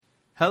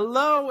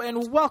Hello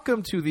and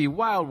welcome to the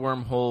Wild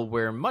Wormhole,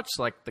 where much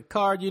like the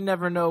card, you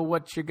never know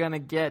what you're going to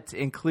get,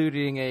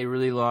 including a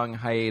really long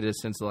hiatus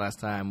since the last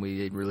time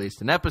we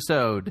released an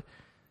episode.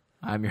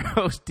 I'm your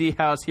host,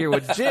 D-House, here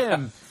with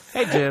Jim.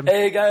 Hey, Jim.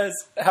 Hey, guys.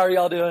 How are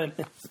y'all doing?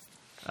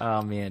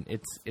 Oh, man,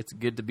 it's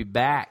good to be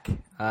back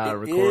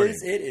recording.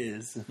 It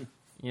is.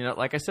 You know,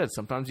 like I said,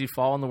 sometimes you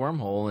fall in the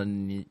wormhole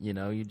and,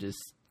 you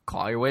just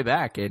claw your way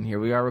back, and here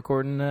we are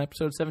recording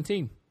episode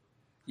 17.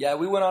 Yeah,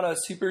 we went on a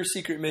super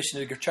secret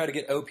mission to try to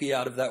get OP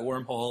out of that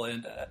wormhole,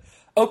 and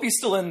OP's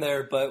still in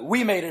there, but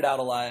we made it out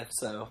alive,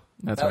 so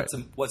that's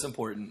what's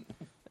important.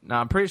 Now,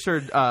 I'm pretty sure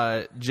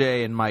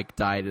Jay and Mike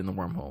died in the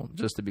wormhole,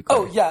 just to be clear.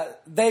 Oh, yeah,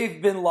 they've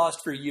been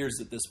lost for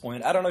years at this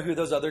point. I don't know who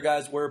those other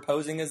guys were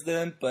posing as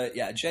them, but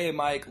yeah, Jay and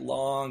Mike,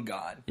 long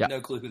gone. Yep.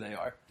 No clue who they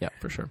are. Yeah,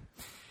 for sure.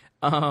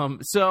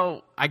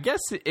 So I guess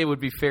it would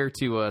be fair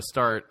to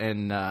start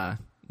and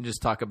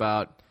just talk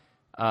about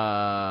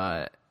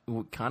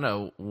kind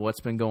of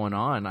what's been going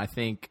on. I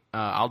think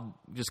I'll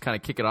just kind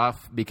of kick it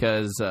off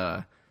because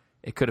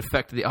it could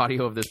affect the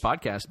audio of this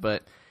podcast.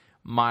 But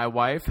my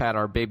wife had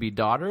our baby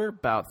daughter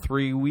about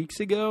 3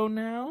 weeks ago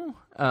now,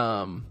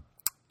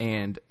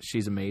 and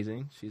she's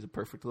amazing. She's a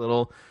perfect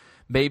little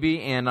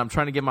baby, and I'm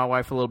trying to give my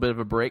wife a little bit of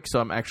a break, so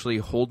I'm actually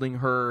holding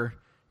her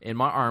in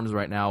my arms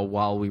right now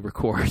while we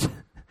record.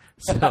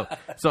 So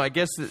I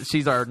guess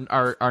she's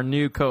our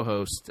new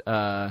co-host.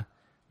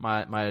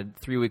 My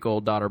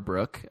 3-week-old daughter,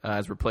 Brooke,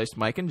 has replaced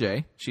Mike and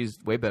Jay. She's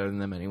way better than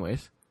them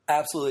anyways.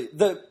 Absolutely.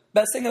 The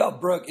best thing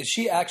about Brooke is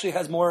she actually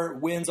has more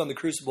wins on the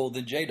Crucible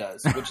than Jay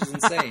does, which is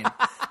insane.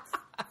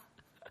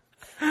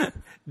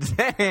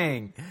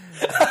 Dang.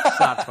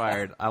 Shots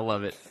fired. I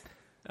love it.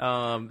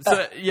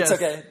 Yes. It's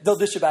okay. They'll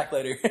dish it back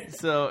later.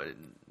 So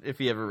if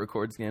he ever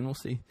records again, we'll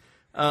see.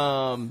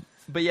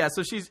 But yeah,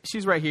 so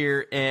she's right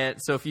here. And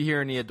so if you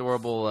hear any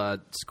adorable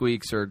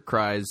squeaks or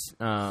cries,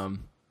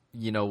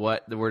 you know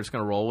what? We're just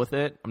going to roll with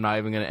it. I'm not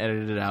even going to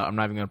edit it out. I'm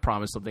not even going to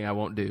promise something I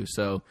won't do.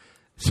 So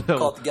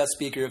call it the guest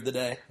speaker of the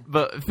day.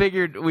 But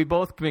figured we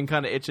both been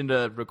kind of itching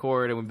to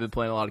record, and we've been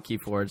playing a lot of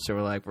Keyforge. So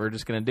we're like, we're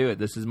just going to do it.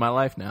 This is my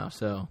life now.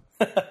 So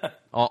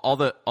all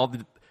the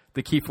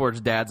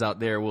Keyforge dads out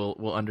there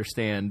will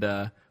understand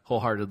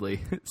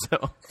wholeheartedly.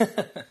 So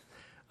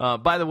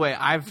by the way,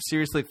 I've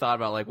seriously thought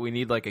about we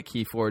need a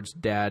Keyforge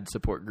dad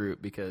support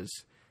group, because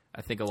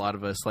I think a lot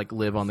of us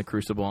live on the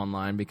Crucible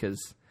online because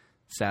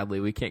sadly,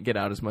 we can't get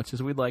out as much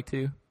as we'd like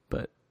to,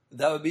 but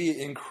that would be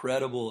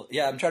incredible.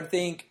 Yeah, I'm trying to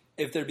think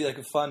if there'd be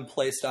a fun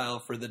play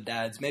style for the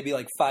dads. Maybe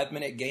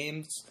 5-minute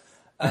games.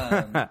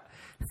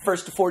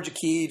 First to forge a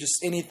key, just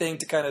anything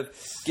to kind of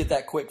get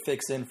that quick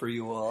fix in for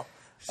you all.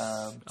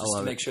 Just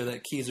to make sure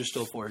that keys are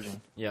still forging.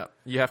 Yeah,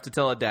 you have to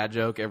tell a dad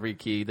joke every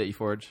key that you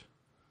forge.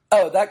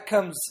 Oh, that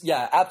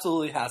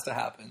absolutely has to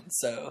happen.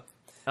 So,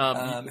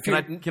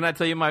 can I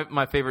tell you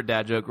my favorite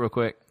dad joke real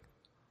quick?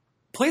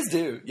 Please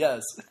do,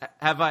 yes.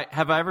 Have I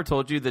ever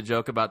told you the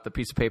joke about the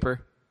piece of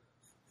paper?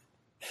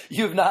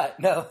 You have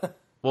not, no.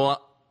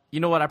 Well, you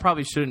know what? I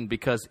probably shouldn't,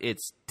 because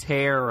it's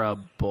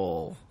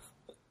terrible.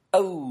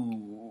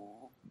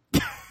 Oh.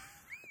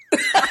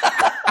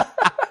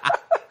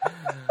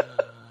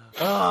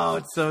 Oh,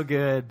 it's so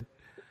good.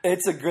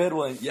 It's a good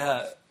one,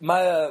 yeah.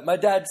 My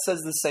dad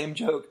says the same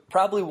joke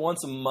probably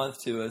once a month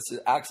to us.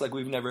 It acts like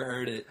we've never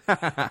heard it.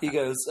 He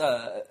goes,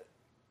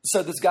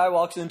 so this guy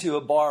walks into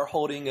a bar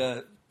holding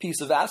a piece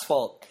of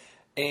asphalt,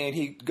 and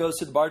he goes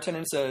to the bartender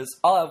and says,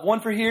 "I'll have one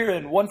for here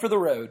and one for the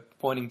road,"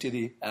 pointing to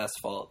the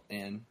asphalt,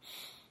 and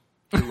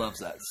he loves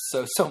that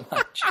so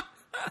much.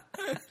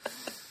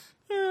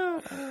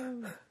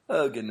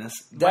 Oh goodness.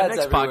 Dads My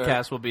next everywhere.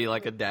 Podcast will be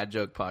a dad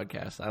joke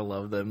podcast. I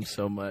love them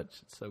so much.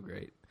 It's so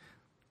great.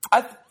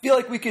 I feel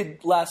like we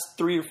could last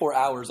 3 or 4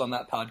 hours on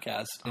that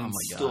podcast and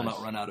still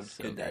not run out of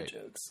good dad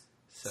jokes.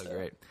 So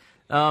great.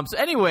 So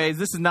anyways,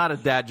 this is not a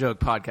dad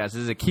joke podcast. This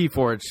is a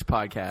Keyforge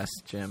podcast,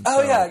 Jim.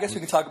 Oh, yeah. I guess we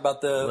can talk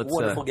about the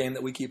wonderful game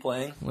that we keep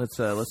playing. Let's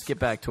get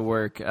back to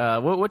work.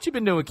 What you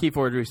been doing with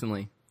Keyforge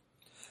recently?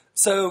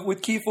 So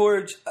with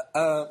Keyforge,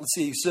 let's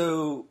see.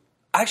 So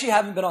I actually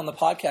haven't been on the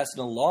podcast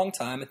in a long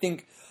time. I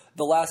think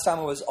the last time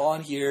I was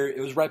on here, it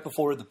was right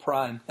before the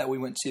Prime that we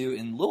went to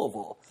in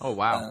Louisville. Oh,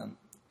 wow.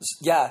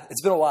 Yeah,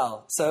 it's been a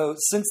while. So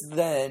since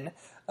then,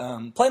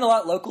 playing a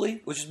lot locally,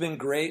 which has been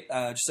great,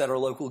 just at our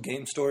local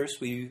game stores.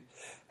 We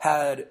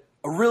had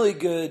a really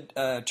good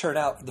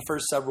turnout for the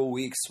first several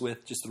weeks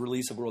with just the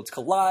release of Worlds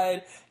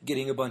Collide,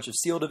 getting a bunch of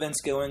sealed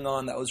events going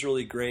on. That was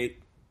really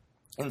great.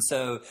 And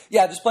so,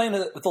 yeah, just playing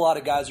with a lot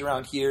of guys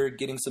around here,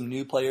 getting some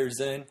new players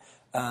in.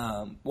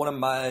 One of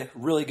my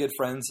really good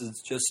friends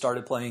has just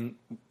started playing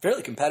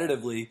fairly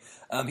competitively.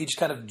 He just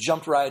kind of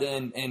jumped right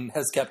in and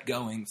has kept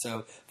going. So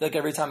I feel like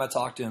every time I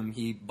talk to him,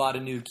 he bought a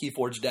new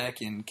Keyforge deck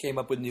and came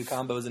up with new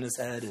combos in his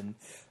head. And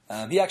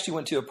he actually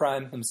went to a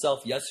Prime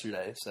himself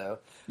yesterday. So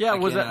yeah,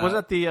 was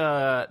that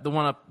the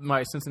one up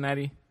by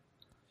Cincinnati?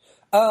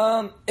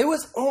 It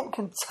was in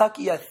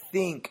Kentucky, I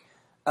think.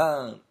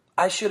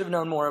 I should have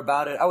known more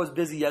about it. I was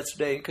busy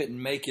yesterday and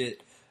couldn't make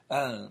it.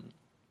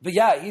 But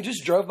yeah, he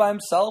just drove by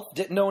himself,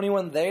 didn't know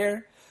anyone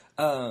there.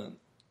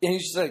 And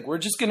he's just like, we're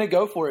just going to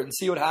go for it and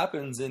see what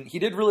happens. And he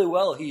did really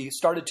well. He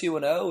started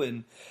 2-0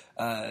 and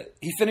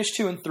he finished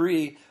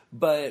 2-3,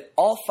 but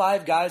all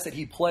 5 guys that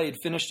he played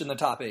finished in the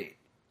top 8,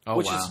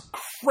 which is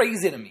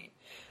crazy to me.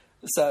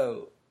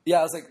 So, yeah,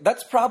 I was like,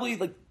 that's probably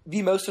like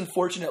the most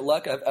unfortunate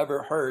luck I've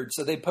ever heard.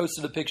 So they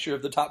posted a picture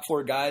of the top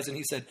 4 guys, and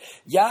he said,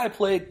 yeah, I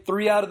played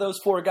 3 out of those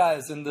 4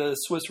 guys in the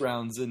Swiss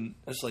rounds. And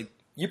I was like,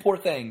 you poor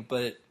thing.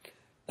 But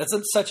that's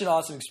such an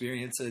awesome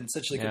experience and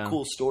such like a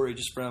cool story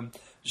just from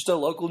just a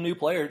local new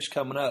player just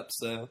coming up.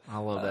 So I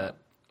love that.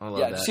 I love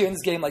that. Just seeing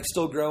this game like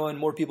still growing,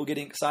 more people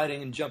getting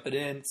exciting and jumping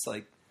in. It's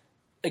like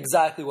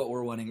exactly what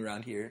we're wanting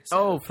around here. So,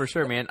 oh, for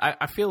sure, man.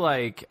 I feel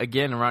like,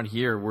 again, around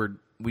here,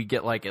 we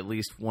get like at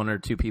least 1 or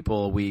 2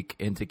 people a week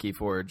into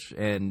Keyforge,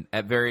 and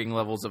at varying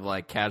levels of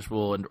like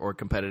casual and or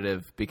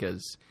competitive,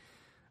 because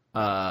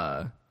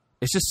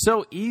it's just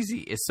so easy.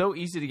 It's so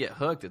easy to get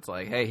hooked. It's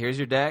like, hey, here's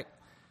your deck.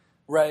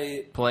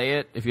 Right. Play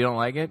it. If you don't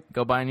like it,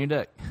 go buy a new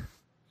deck.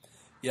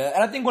 Yeah,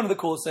 and I think one of the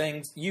coolest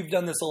things, you've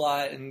done this a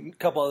lot, and a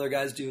couple other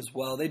guys do as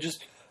well, they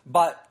just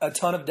bought a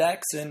ton of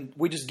decks, and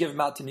we just give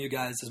them out to new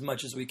guys as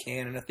much as we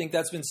can. And I think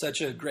that's been such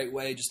a great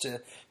way just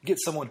to get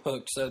someone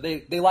hooked. So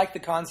they like the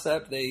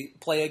concept, they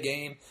play a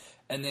game,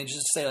 and then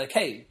just say like,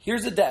 hey,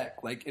 here's a deck.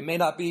 Like, it may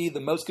not be the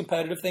most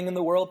competitive thing in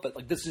the world, but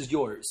like, this is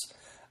yours.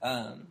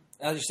 I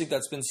just think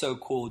that's been so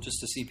cool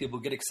just to see people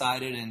get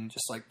excited and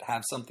just like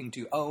have something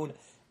to own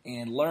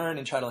and learn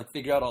and try to like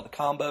figure out all the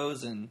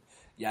combos and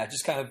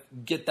just kind of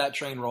get that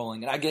train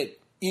rolling. And I get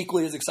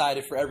equally as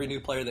excited for every new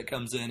player that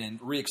comes in and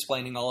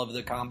re-explaining all of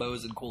the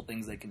combos and cool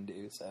things they can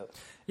do. So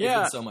it's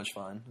been so much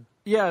fun.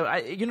 Yeah,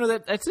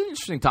 that's an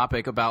interesting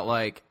topic about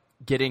like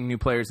getting new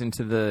players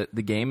into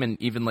the game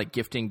and even like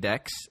gifting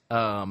decks.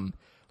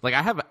 Like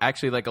I have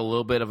actually like a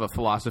little bit of a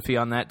philosophy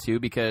on that too,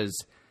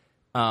 because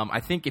I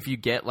think if you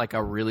get like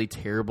a really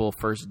terrible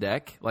first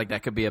deck, like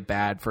that could be a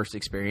bad first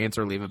experience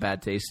or leave a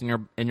bad taste in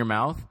your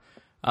mouth.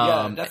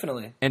 Yeah,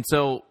 definitely. And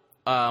so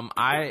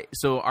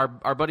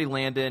our buddy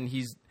Landon,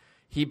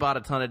 he bought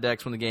a ton of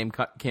decks when the game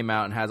came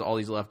out and has all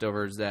these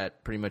leftovers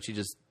that pretty much he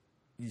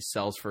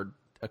sells for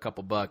a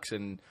couple bucks,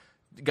 and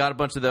got a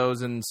bunch of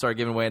those and started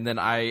giving away. And then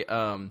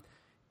I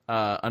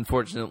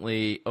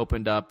unfortunately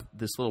opened up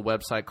this little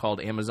website called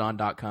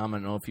Amazon.com. I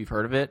don't know if you've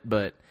heard of it,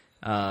 but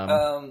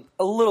a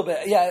little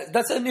bit. Yeah,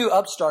 that's a new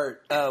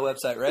Upstart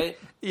website, right?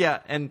 Yeah,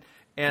 and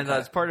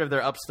as part of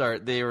their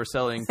Upstart, they were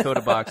selling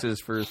Coda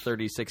boxes for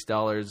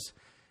 $36.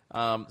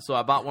 So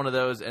I bought one of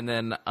those, and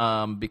then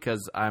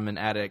because I'm an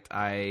addict,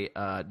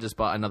 I just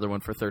bought another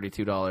one for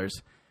 $32.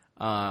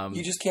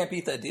 You just can't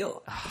beat that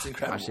deal. It's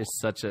incredible. Gosh, it's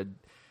such a.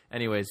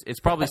 Anyways, it's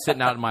probably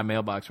sitting out in my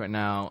mailbox right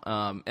now.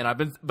 And I've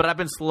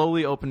been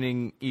slowly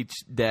opening each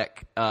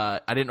deck. I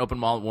didn't open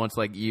them all at once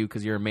like you,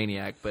 because you're a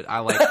maniac. But I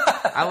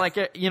like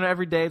it.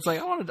 Every day it's like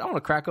I want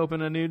to crack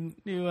open a new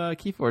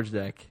Keyforge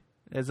deck,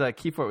 as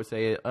Keyforge would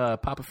say,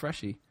 Papa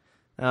Freshie.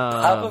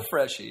 Papa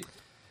Freshie.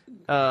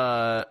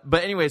 But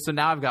anyway, so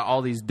now I've got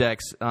all these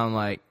decks. I'm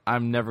like,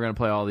 I'm never going to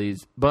play all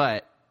these,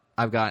 but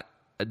I've got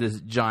this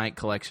giant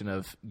collection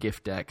of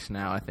gift decks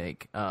now, I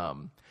think.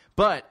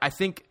 But I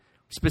think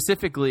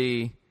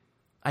specifically,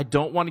 I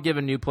don't want to give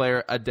a new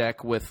player a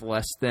deck with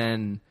less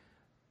than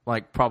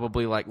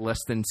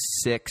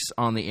 6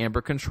 on the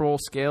Amber Control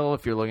scale.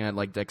 If you're looking at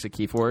like decks of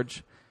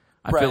Keyforge,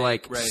 I feel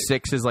like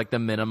 6 is like the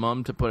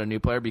minimum to put a new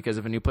player, because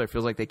if a new player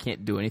feels like they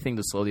can't do anything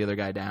to slow the other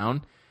guy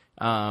down,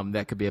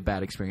 that could be a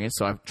bad experience.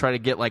 So I've tried to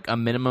get like a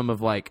minimum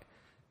of like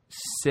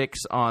 6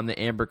 on the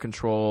Amber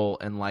Control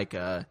and like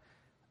a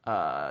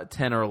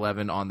 10 or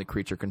 11 on the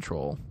Creature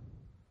Control.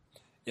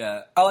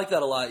 Yeah, I like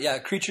that a lot. Yeah,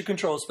 Creature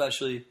Control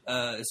especially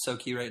is so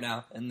key right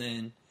now. And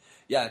then,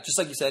 just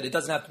like you said, it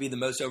doesn't have to be the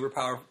most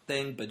overpowered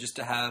thing, but just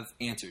to have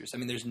answers. I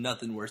mean, there's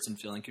nothing worse than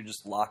feeling like you're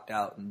just locked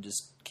out and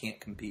just can't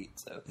compete.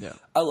 So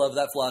I love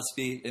that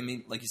philosophy. I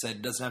mean, like you said,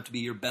 it doesn't have to be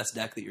your best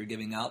deck that you're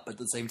giving out, but at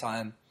the same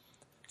time,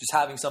 just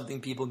having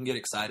something people can get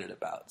excited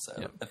about.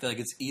 So I feel like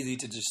it's easy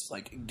to just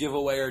like give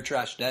away our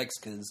trash decks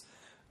because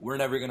we're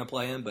never going to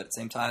play them, but at the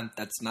same time,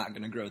 that's not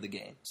going to grow the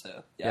game.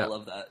 So I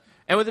love that.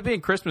 And with it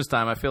being Christmas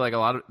time, I feel like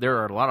there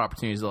are a lot of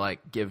opportunities to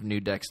like give new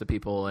decks to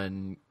people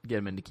and get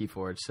them into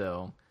Keyforge.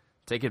 So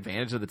take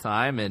advantage of the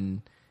time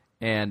and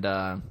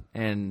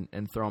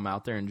throw them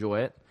out there, enjoy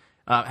it.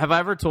 Have I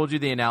ever told you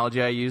the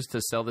analogy I used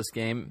to sell this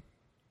game?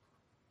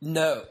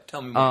 No,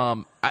 tell me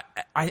more.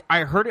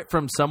 I heard it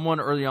from someone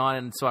early on,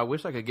 and so I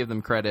wish I could give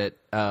them credit,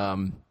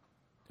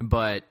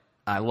 but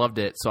I loved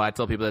it. So I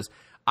tell people this.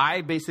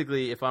 I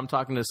basically, if I'm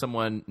talking to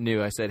someone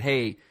new, I said,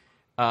 hey,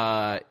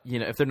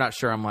 if they're not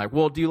sure, I'm like,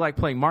 well, do you like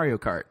playing Mario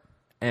Kart?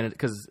 And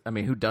because, I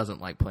mean, who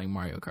doesn't like playing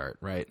Mario Kart,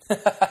 right?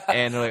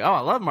 And they're like, oh, I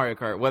love Mario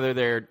Kart, whether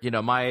they're,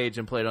 my age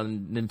and played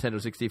on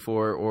Nintendo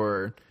 64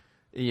 or,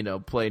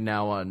 play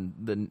now on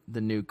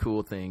the new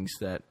cool things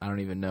that I don't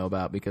even know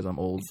about because I'm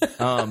old.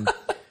 But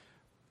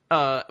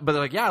they're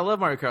like, yeah, I love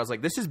Mario Kart. I was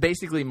like, this is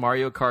basically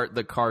Mario Kart,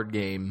 the card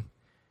game,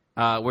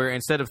 where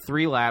instead of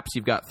 3 laps,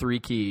 you've got 3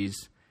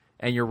 keys,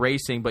 and you're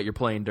racing, but you're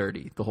playing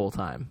dirty the whole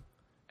time.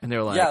 And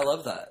they're like, yeah, I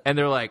love that. And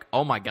they're like,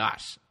 oh my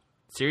gosh,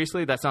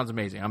 seriously, that sounds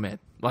amazing. I'm in.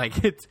 Like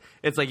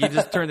it's like you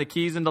just turn the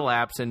keys into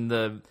laps and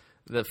the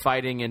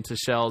fighting into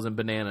shells and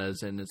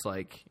bananas, and it's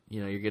like,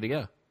 you know, you're good to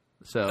go.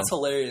 So that's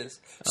hilarious.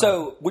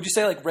 So would you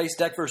say like race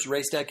deck versus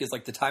race deck is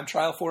like the time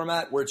trial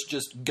format where it's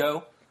just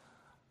go?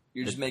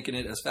 You're just making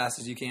it as fast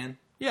as you can.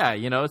 Yeah,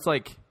 you know, it's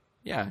like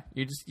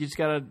you just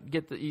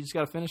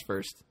gotta finish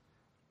first,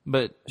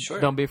 but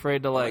don't be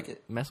afraid to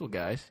like mess with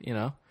guys, you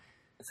know.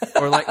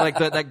 Or like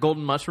that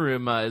golden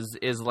mushroom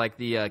is like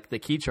the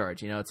key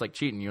charge. You know, it's like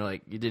cheating. You're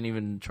like, you didn't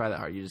even try that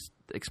hard. You just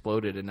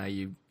exploded, and now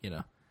you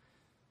know.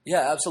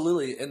 Yeah,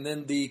 absolutely. And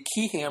then the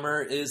key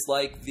hammer is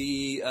like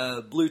the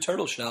blue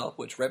turtle shell,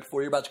 which right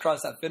before you're about to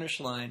cross that finish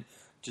line,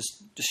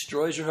 just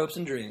destroys your hopes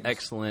and dreams.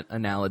 Excellent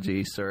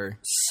analogy, sir.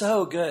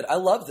 So good. I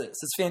love this.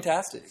 It's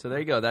fantastic. So there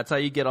you go. That's how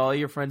you get all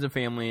your friends and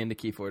family into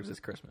Keyforge this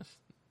Christmas.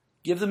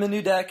 Give them a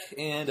new deck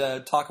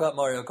and talk about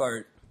Mario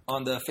Kart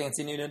on the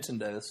fancy new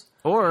Nintendos.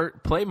 Or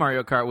play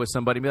Mario Kart with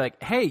somebody and be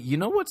like, hey, you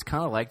know what's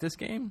kind of like this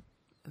game?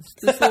 It's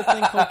this little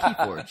thing called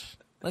Keyforge.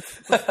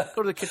 Let's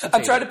go to the kitchen table.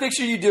 I'm trying to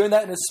picture you doing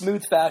that in a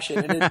smooth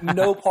fashion, and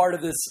no part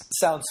of this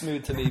sounds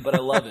smooth to me, but I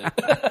love it.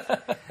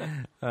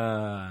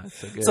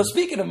 So good. So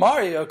speaking of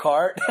Mario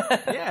Kart,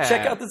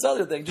 check out this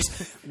other thing.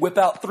 Just whip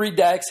out 3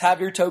 decks, have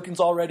your tokens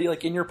already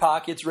like in your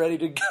pockets, ready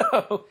to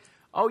go.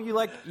 Oh, you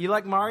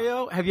like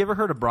Mario? Have you ever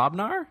heard of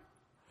Brobnar?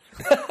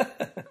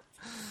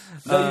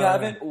 No, you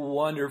haven't?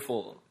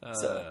 Wonderful.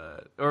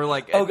 Or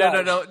like,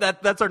 no.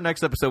 That's our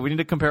next episode. We need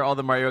to compare all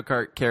the Mario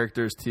Kart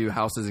characters to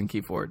houses in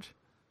Keyforge.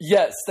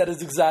 Yes, that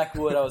is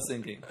exactly what I was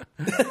thinking.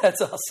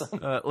 That's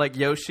awesome. Like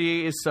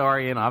Yoshi is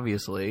Saurian,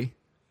 obviously.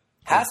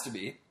 Has to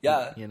be,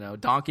 yeah. You know,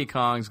 Donkey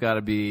Kong's got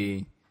to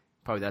be,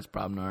 probably that's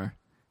Brobnar.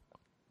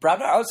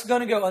 Brobnar, I was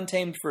going to go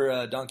Untamed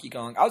for Donkey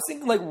Kong. I was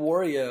thinking like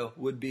Wario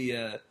would be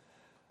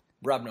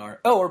Brobnar.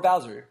 Oh, or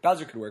Bowser.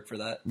 Bowser could work for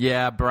that.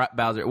 Yeah,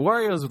 Bowser.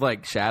 Wario's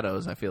like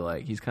Shadows, I feel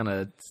like. He's kind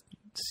of,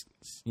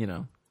 you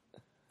know,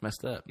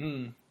 messed up.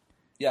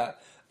 Yeah.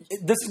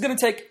 This is going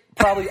to take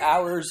probably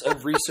hours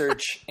of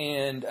research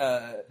and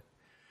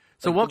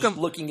so welcome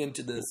looking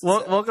into this.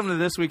 Welcome to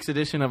this week's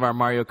edition of our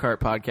Mario Kart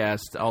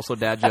podcast, also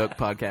Dad Joke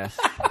podcast.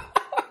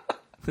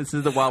 This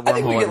is the Wild Wormhole, I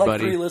think we get like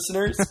everybody. 3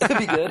 listeners. That'd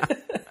be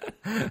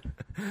good.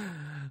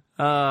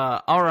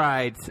 All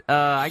right.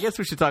 I guess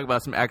we should talk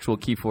about some actual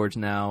Keyforge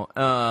now.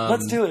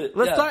 Let's do it.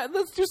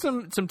 Let's do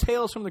some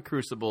tales from the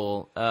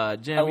Crucible.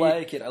 Jim, I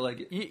like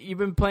it. You've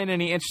been playing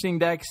any interesting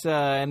decks?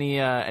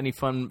 Any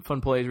fun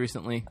plays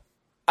recently?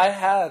 I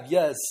have,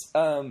 yes.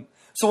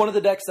 So one of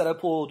the decks that I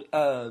pulled,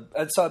 I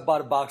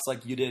bought a box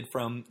like you did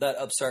from that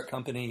upstart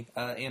company,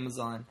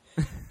 Amazon.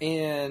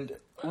 And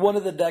one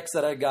of the decks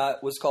that I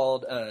got was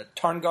called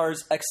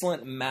Tarngar's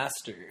Excellent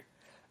Master.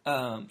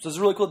 So it's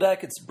a really cool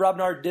deck. It's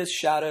Brobnar, Disc,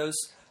 Shadows,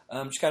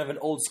 just kind of an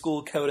old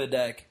school Coda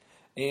deck.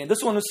 And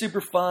this one was super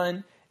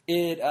fun.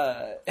 It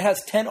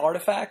has 10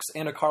 artifacts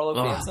and a Carlo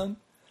Phantom.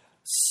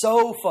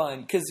 So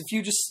fun, because if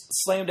you just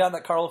slam down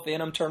that Carlo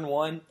Phantom turn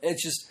 1,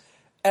 it's just...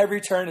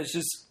 Every turn, it's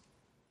just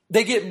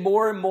they get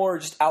more and more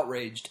just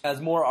outraged as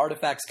more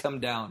artifacts come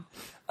down.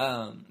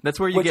 That's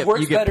where you get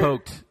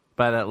poked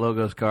by that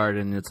Logos card,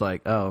 and it's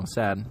like, oh,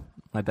 sad.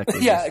 My deck.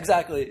 Yeah,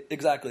 exactly.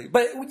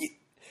 But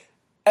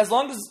as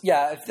long as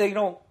if they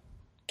don't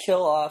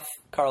kill off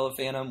Carlo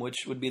Phantom,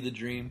 which would be the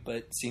dream,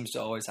 but seems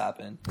to always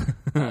happen.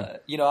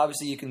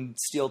 Obviously you can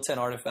steal 10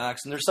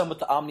 artifacts, and there's some with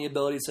the Omni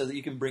ability so that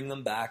you can bring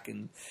them back,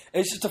 and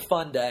it's just a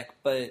fun deck.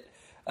 But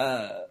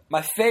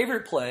my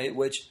favorite play,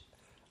 which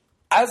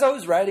as I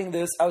was writing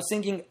this, I was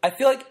thinking, I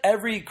feel like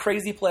every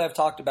crazy play I've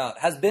talked about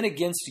has been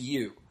against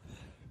you,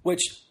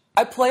 which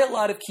I play a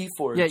lot of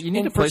Keyforge. Yeah, you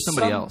need to play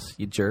somebody else,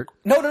 you jerk.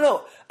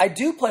 No. I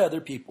do play other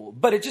people,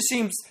 but it just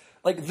seems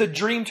like the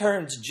dream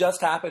turns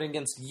just happen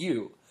against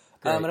you.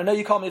 And I know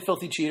you call me a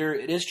filthy cheater.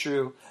 It is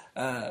true.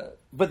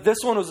 But this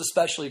one was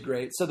especially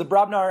great. So the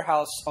Brobnar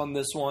house on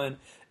this one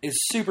is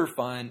super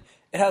fun.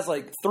 It has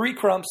like 3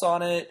 crumps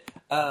on it.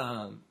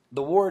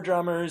 The War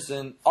Drummers,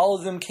 and all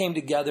of them came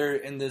together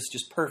in this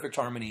just perfect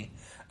harmony.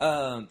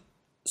 So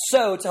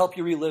to help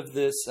you relive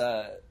this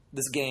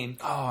game,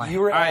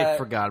 I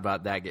forgot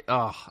about that game.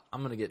 Oh,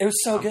 I'm gonna get. It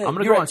was so good. I'm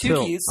gonna go on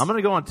tilt. I'm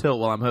gonna go on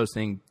tilt while I'm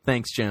hosting.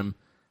 Thanks, Jim.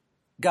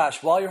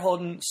 Gosh, while you're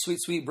holding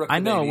sweet Brooklyn, I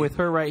know, baby. With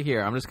her right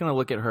here. I'm just gonna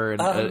look at her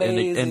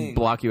and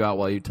block you out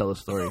while you tell the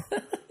story.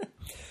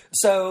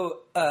 So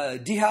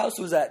D House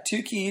was at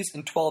 2 keys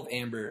and 12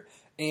 amber.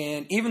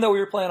 And even though we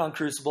were playing on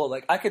Crucible,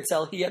 like I could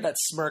tell he had that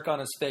smirk on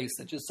his face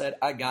that just said,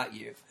 I got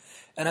you.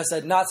 And I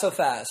said, not so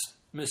fast,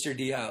 Mr.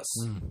 D House.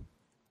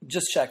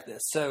 Just check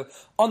this. So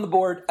on the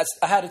board,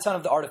 I had a ton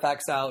of the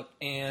artifacts out,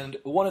 and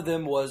one of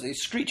them was a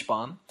Screech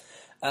Bomb,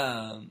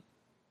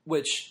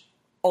 which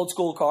old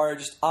school card,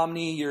 just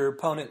Omni, your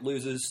opponent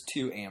loses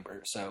 2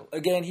 amber. So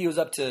again, he was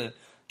up to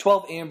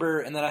 12 amber,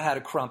 and then I had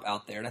a Crump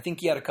out there. And I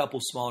think he had a couple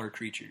smaller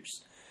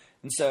creatures.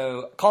 And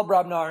so called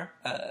Brobnar,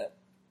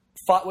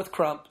 fought with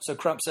Crump. So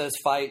Crump says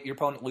fight, your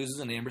opponent loses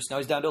an amber. So now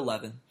he's down to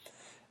 11.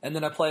 And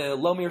then I play a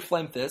Lomir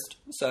Flame Fist.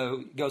 So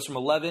he goes from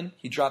 11,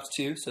 he drops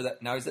 2, so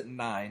that now he's at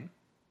 9.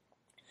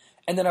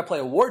 And then I play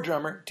a War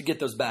Drummer to get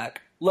those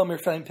back.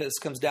 Lomir Flame Fist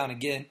comes down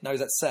again. Now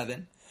he's at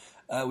 7.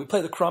 We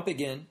play the Crump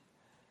again.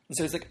 And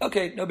so he's like,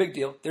 okay, no big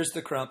deal. There's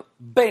the Crump.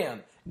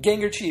 Bam!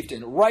 Ganger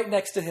Chieftain right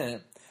next to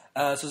him.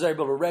 So he's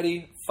able to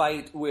ready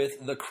fight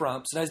with the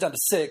Crump. So now he's down to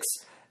 6.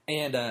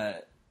 And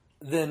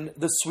then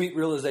the sweet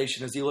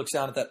realization as he looks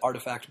down at that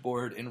artifact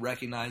board and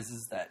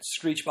recognizes that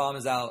Screech Bomb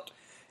is out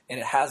and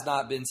it has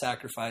not been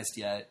sacrificed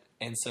yet.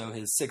 And so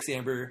his 6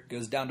 amber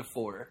goes down to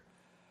 4.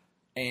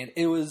 And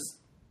it was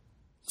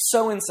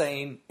so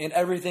insane and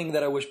everything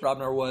that I wish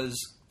Brobnar was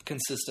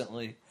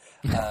consistently.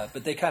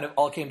 But they kind of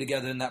all came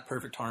together in that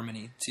perfect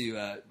harmony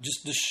to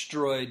just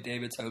destroy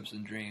David's hopes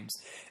and dreams.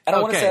 And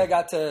I want to say I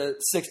got to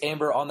 6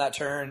 amber on that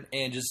turn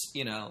and just,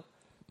 he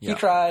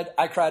cried.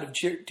 I cried of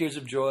tears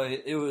of joy.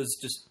 It was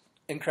just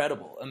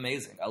incredible,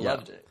 amazing. I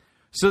loved it.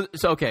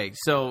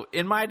 So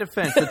in my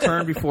defense, the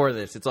turn before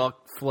this, it's all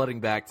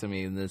flooding back to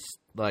me in this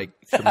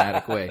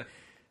traumatic way.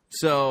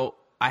 So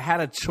I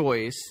had a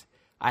choice.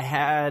 I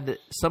had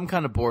some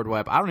kind of board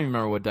wipe. I don't even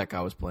remember what deck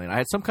I was playing. I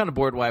had some kind of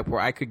board wipe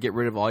where I could get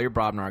rid of all your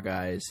Brobnar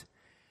guys.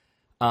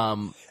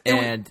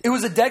 It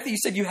was a deck that you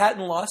said you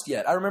hadn't lost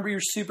yet. I remember you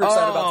were super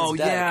excited about this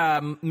deck. Oh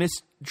yeah, Miss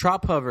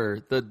Trop Hover,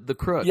 the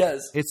Crook.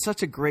 Yes, it's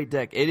such a great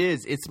deck. It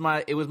is. It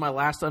was my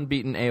last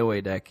unbeaten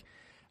AOA deck.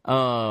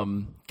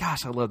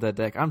 Gosh, I love that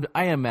deck.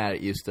 I am mad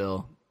at you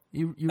still.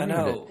 You I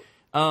know. It.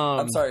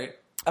 I'm sorry.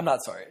 I'm not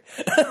sorry.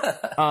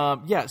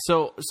 Yeah.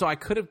 So I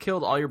could have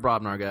killed all your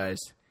Brobnar guys.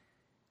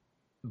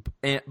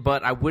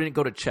 But I wouldn't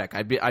go to check.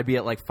 I'd be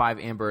at 5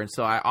 amber, and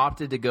so I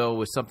opted to go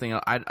with something.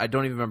 I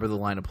don't even remember the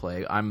line of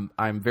play. I'm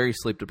very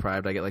sleep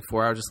deprived. I get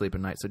 4 hours of sleep a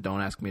night, so don't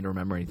ask me to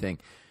remember anything.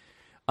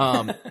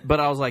 But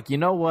I was like, you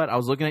know what? I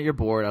was looking at your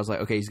board. I was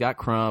like, okay, he's got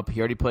Crump. He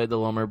already played the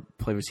Lomer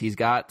players. He's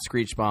got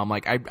Screech Bomb.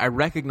 I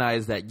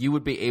recognize that you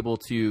would be able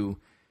to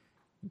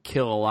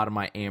kill a lot of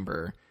my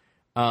amber.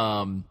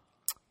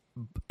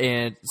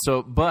 And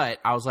so, but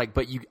I was like,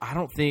 I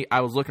don't think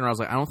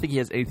he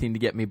has anything to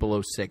get me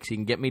below 6. He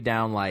can get me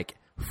down 4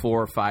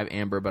 or 5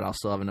 amber, but I'll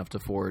still have enough to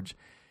forge.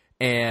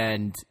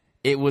 And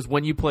it was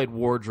when you played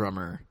War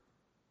Drummer.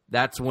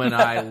 That's when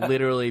I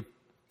literally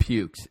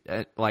puked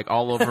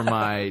all over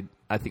my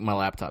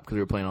laptop because we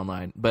were playing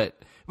online. But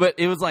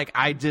it was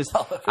I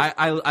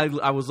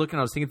was looking,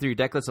 I was thinking through your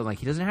deck list. I was like,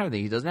 he doesn't have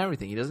anything. He doesn't have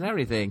anything. He doesn't have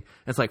anything.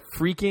 And it's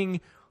freaking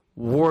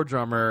War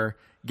Drummer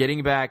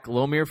getting back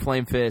Lomir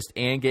Flame Fist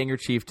and Ganger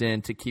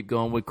Chieftain to keep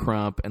going with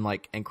Crump, and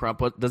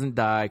Crump doesn't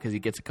die because he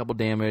gets a couple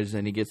damage,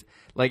 and he gets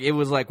it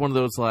was one of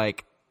those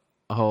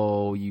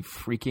oh, you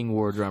freaking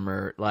War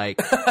Drummer, it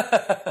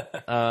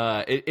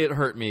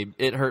hurt me.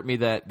 It hurt me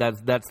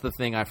that's the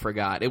thing I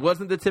forgot. It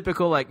wasn't the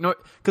typical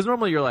because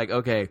normally you're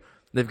okay,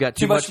 they've got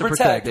too much to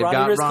protect. They've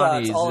got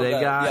Ronnies, they've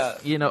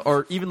got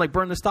or even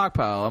burn the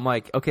stockpile. I'm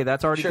okay,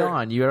 that's already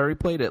gone. You already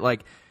played it.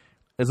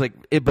 It's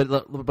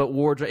but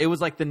War. It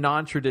was the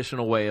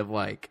non-traditional way of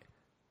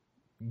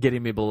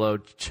getting me below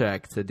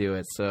check to do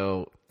it.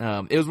 So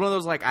it was one of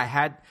those I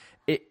had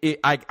it.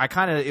 It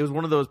was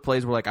one of those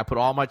plays where I put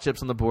all my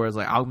chips on the board. It's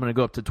I'm going to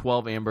go up to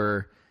 12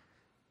 amber.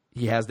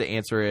 He has to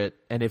answer it,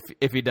 and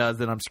if he does,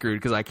 then I'm screwed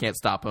because I can't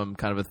stop him.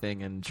 Kind of a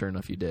thing. And sure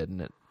enough, you did,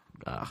 and it.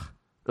 I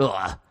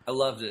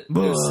loved it. It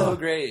was so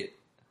great.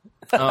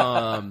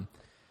 No,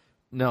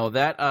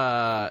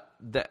 that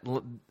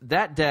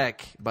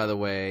deck, by the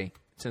way.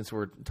 Since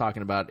we're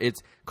talking about it,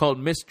 it's called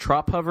Miss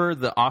Trop Hover,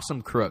 the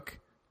Awesome Crook.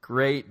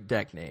 Great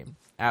deck name.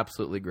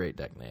 Absolutely great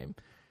deck name.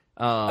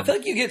 I feel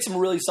you get some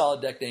really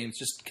solid deck names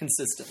just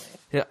consistently.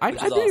 Yeah, I do.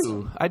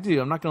 Awesome. I do.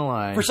 I'm not going to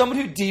lie. For someone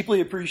who deeply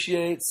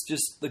appreciates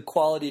just the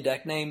quality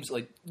deck names,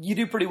 you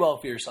do pretty well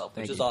for yourself,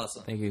 which is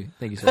awesome. Thank you.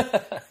 Thank you,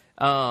 sir.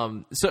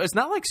 So it's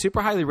not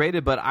super highly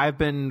rated, but I've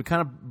been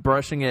kind of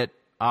brushing it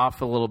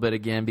off a little bit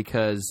again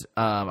because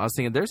I was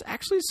thinking there's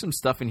actually some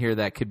stuff in here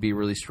that could be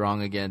really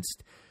strong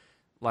against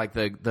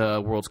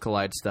the Worlds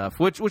Collide stuff,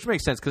 which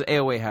makes sense because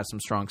AOA has some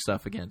strong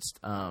stuff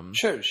against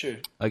sure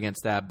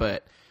against that.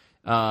 But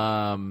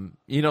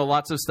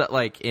lots of stuff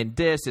in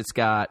Dis, it's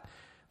got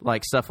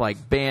stuff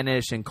like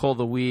Banish and Cull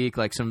the Weak,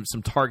 some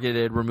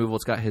targeted removal.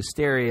 It's got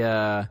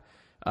Hysteria,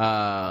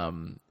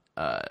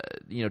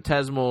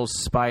 Tesmals,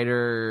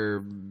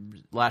 Spider,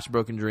 Lash of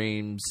Broken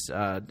Dreams,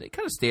 kind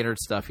of standard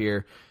stuff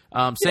here.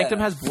 Sanctum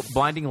has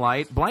Blinding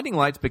Light. Blinding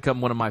Light's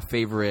become one of my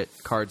favorite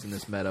cards in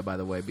this meta, by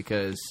the way,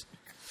 because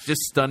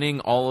just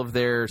stunning all of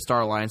their Star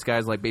Alliance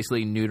guys,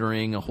 basically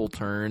neutering a whole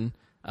turn,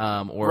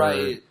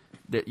 because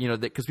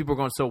people are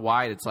going so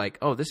wide. It's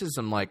this is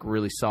some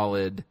really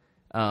solid,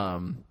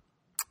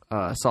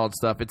 solid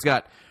stuff. It's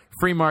got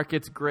Free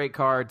Market's a great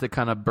card to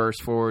kind of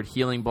burst forward.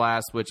 Healing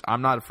Blast, which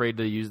I'm not afraid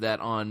to use that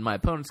on my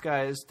opponent's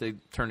guys to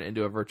turn it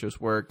into a Virtuous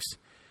Works.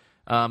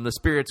 The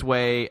Spirit's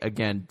Way,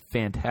 again,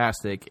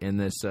 fantastic in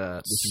this.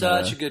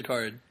 Such a good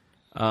card.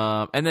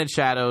 And then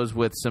Shadows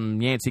with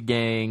some Yancey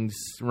Gangs,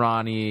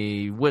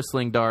 Ronnie,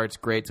 Whistling Darts,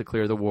 great to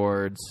clear the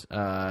wards.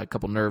 A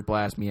couple Nerve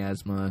Blast,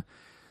 Miasma.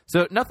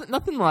 So nothing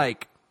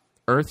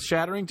earth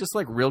shattering, just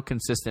real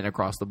consistent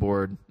across the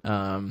board.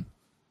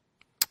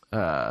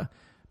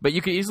 But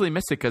you could easily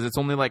miss it because it's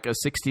only a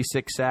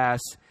 66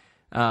 sass.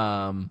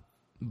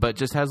 but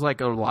just has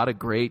like a lot of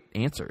great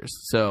answers.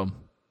 So,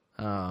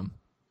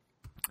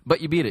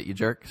 but you beat it, you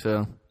jerk.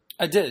 So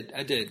I did.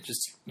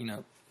 Just,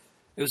 it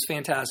was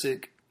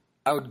fantastic.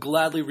 I would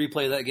gladly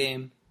replay that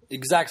game.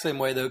 Exact same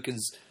way, though,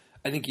 because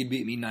I think you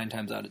beat me 9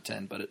 times out of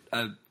 10, but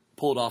I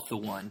pulled off the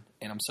one,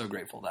 and I'm so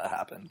grateful that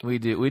happened. We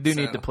do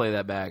need to play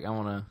that back.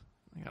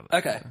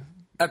 Okay.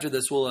 After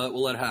this, we'll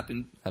let it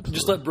happen. Absolutely.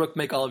 Just let Brooke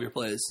make all of your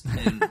plays,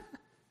 and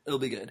it'll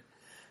be good.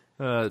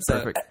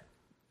 Perfect.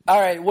 All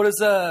right. What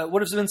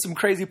has been some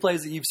crazy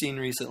plays that you've seen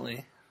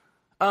recently?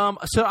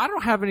 So I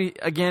don't have any.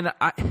 Again,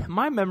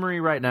 my memory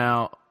right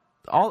now.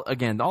 All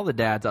the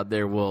dads out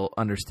there will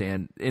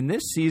understand. In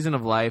this season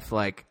of life,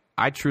 like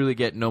I truly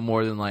get no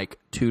more than like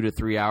 2 to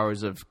 3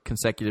 hours of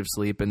consecutive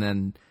sleep, and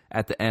then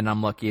at the end,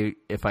 I'm lucky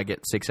if I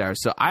get 6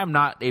 hours. So I am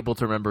not able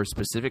to remember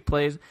specific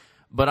plays,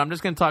 but I'm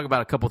just going to talk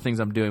about a couple things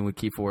I'm doing with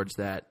KeyForge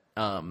that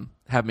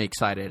have me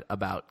excited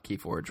about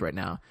KeyForge right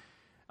now.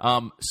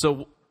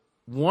 So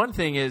one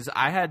thing is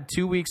I had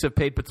 2 weeks of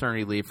paid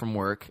paternity leave from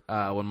work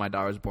when my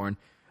daughter was born,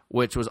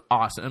 which was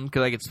awesome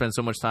because I could spend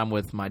so much time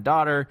with my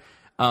daughter.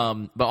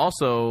 But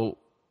also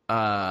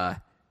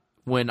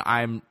when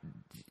I'm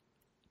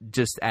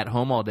just at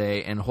home all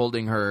day and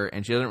holding her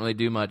and she doesn't really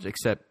do much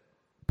except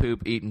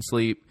poop, eat, and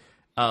sleep,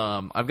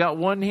 I've got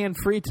one hand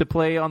free to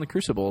play on the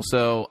Crucible.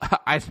 So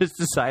I just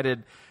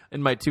decided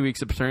in my 2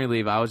 weeks of paternity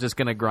leave, I was just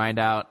going to grind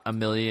out 1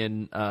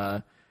 million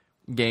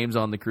games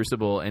on the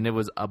Crucible, and it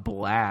was a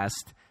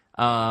blast.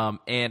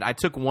 And I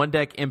took one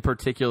deck in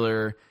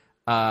particular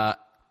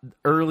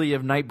early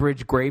of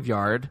Nightbridge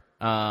Graveyard.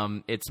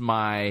 It's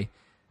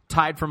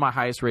tied for my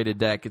highest rated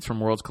deck. It's from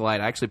Worlds Collide.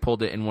 I actually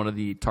pulled it in one of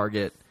the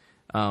Target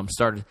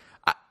starters.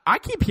 I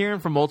keep hearing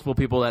from multiple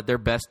people that their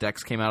best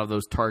decks came out of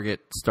those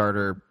Target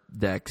starter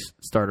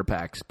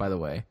packs, by the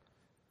way.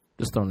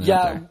 Just throwing it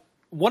out there.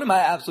 One of my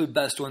absolute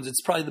best ones,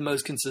 it's probably the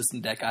most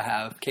consistent deck I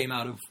have, came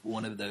out of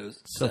one of those.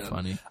 So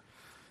funny.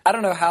 I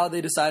don't know how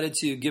they decided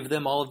to give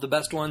them all of the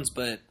best ones,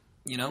 but,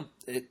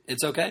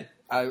 it's okay.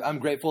 I'm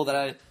grateful that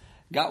I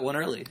got one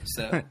early.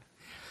 So,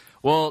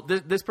 well,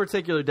 this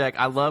particular deck,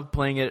 I love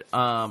playing it.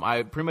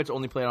 I pretty much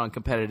only play it on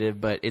competitive,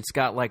 but it's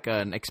got like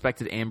an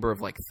expected amber of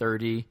like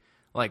 30.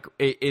 Like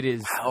it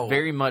is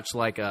very much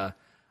like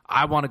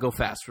I want to go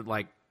faster,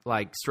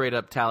 like straight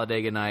up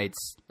Talladega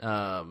Nights,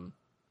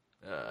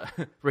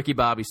 Ricky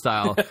Bobby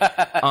style.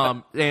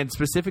 And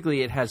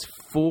specifically, it has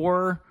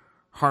 4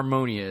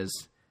 Harmonias,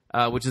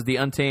 which is the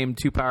untamed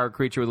 2-power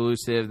creature with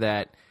elusive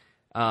that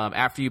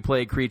after you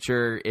play a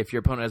creature, if your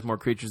opponent has more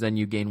creatures, then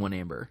you gain 1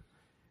 amber.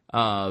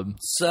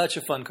 Such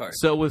a fun card.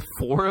 So with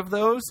 4 of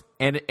those,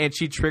 and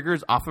she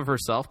triggers off of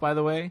herself, by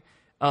the way,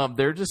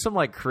 there are just some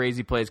like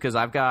crazy plays because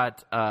I've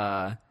got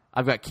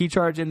Key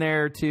Charge in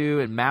there too,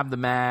 and Mab the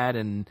Mad,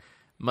 and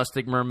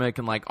Mustic Murmic,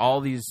 and like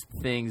all these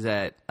things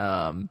that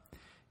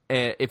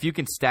if you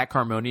can stack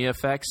Harmonia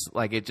effects,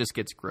 like it just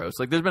gets gross.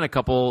 Like there's been a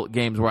couple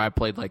games where I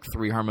played like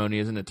 3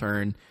 Harmonias in a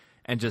turn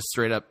and just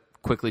straight up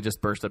quickly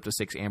just burst up to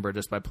 6 amber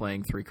just by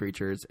playing 3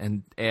 creatures,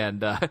 and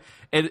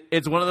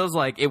it's one of those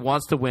like it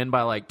wants to win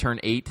by like turn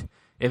 8.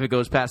 If it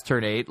goes past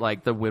turn 8,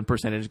 like the win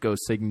percentage goes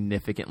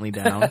significantly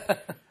down.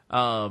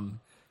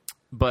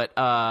 But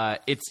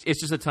it's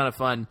just a ton of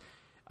fun.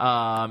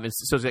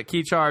 So it's got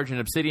Key Charge and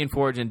Obsidian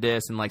Forge and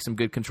Dis, and like some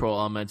good control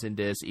elements in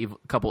Dis, a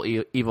couple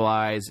Evil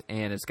Eyes,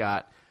 and it's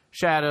got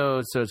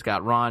Shadows, so it's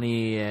got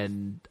Ronnie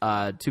and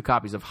 2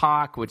 copies of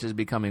Hawk, which is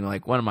becoming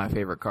like one of my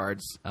favorite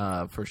cards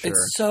for sure.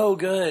 It's so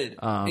good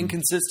and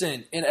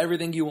consistent in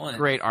everything you want.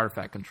 Great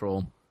artifact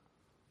control.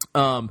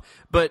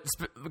 But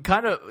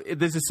kind of,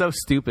 this is so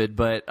stupid,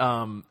 but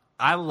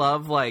I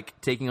love like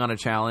taking on a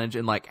challenge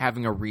and like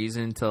having a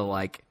reason to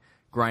like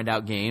grind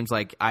out games.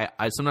 Like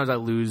I sometimes I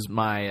lose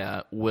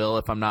my will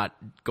if I'm not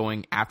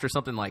going after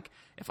something, like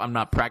if I'm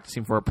not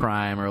practicing for a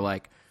prime or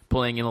like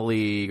playing in a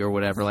league or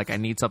whatever. Like I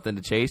need something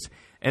to chase.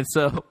 And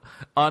so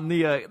on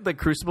the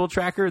Crucible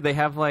tracker, they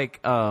have like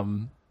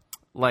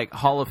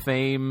Hall of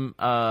Fame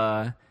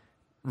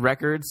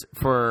records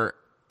for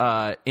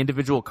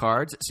individual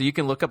cards, so you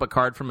can look up a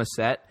card from a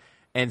set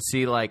and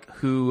see like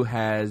who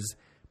has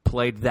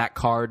played that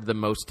card the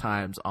most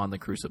times on the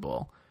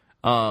Crucible.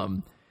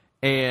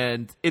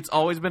 And it's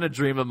always been a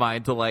dream of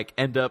mine to like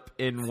end up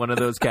in one of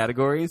those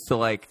categories, to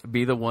like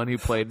be the one who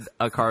played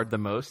a card the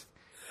most.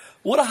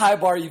 What a high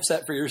bar you've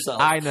set for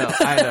yourself. I know.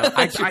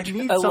 I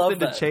need something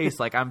to chase.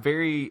 Like I'm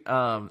very,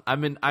 I'm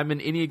an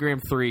Enneagram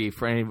 3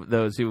 for any of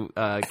those who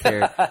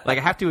care. Like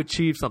I have to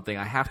achieve something.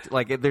 I have to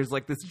like, there's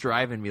like this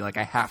drive in me. Like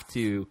I have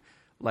to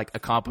like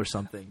accomplish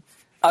something.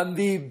 I'm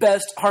the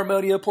best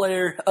Harmonia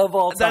player of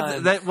all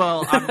time.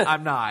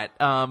 I'm not.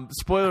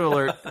 Spoiler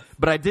alert,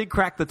 but I did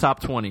crack the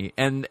top 20.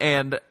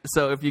 And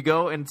so if you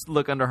go and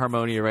look under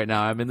Harmonia right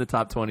now, I'm in the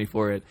top 20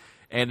 for it.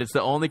 And it's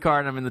the only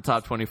card I'm in the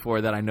top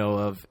 24 that I know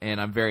of, and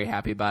I'm very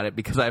happy about it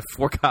because I have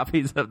 4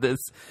 copies of this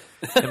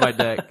in my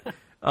deck.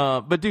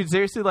 But dude,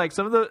 seriously, like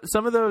some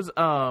of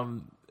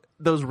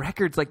those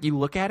records, like you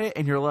look at it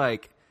and you're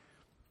like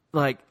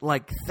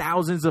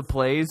thousands of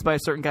plays by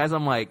certain guys.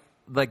 I'm like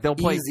they'll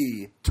play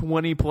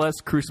 20 plus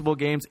Crucible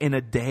games in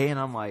a day, and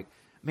I'm like,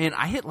 man,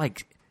 I hit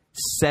like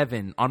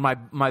 7 on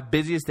my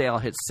busiest day. I'll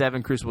hit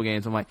 7 Crucible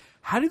games. I'm like,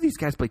 how do these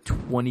guys play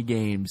 20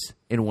 games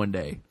in one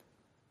day?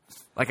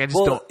 Like, I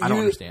just don't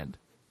understand.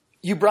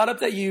 You brought up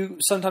that you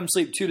sometimes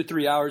sleep 2 to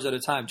 3 hours at a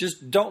time.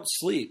 Just don't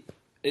sleep.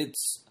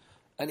 It's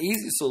an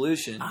easy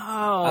solution.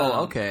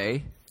 Oh,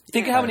 okay.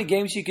 Think of how many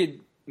games you could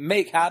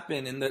make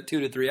happen in the 2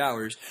 to 3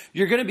 hours.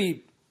 You're going to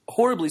be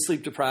horribly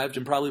sleep deprived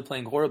and probably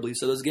playing horribly,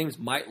 so those games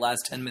might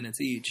last 10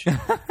 minutes each. You're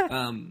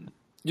going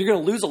to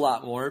lose a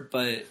lot more,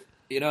 but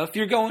if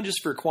you're going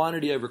just for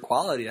quantity over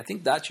quality, I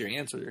think that's your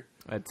answer.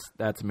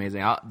 That's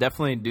amazing. I'll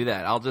definitely do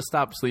that. I'll just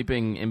stop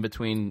sleeping in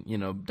between,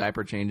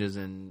 diaper changes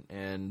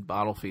and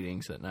bottle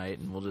feedings at night,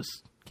 and we'll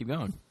just keep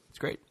going. It's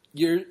great.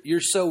 You're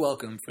so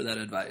welcome for that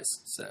advice.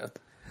 So,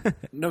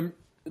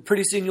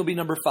 pretty soon you'll be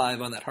number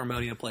 5 on that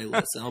Harmonia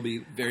playlist, and I'll be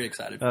very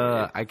excited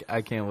for you.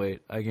 I can't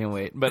wait. I can't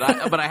wait. But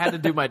I had to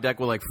do my deck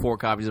with like 4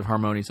 copies of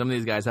Harmonia. Some of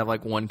these guys have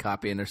like 1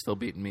 copy, and they're still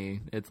beating me.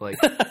 It's like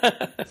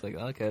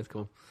okay, that's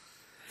cool.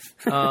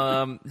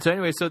 So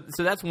anyway, so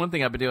that's one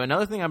thing I've been doing.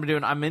 Another thing I've been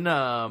doing, I'm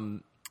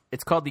in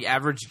it's called the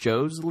Average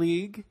Joe's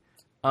League.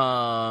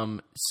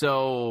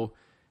 So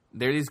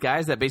there are these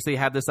guys that basically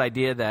have this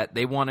idea that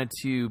they wanted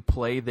to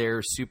play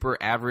their super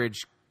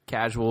average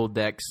casual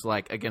decks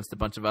like against a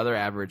bunch of other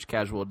average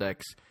casual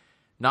decks,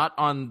 not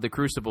on the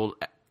Crucible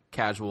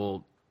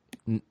casual,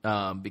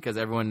 because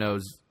everyone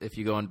knows if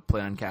you go and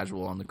play on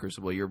casual on the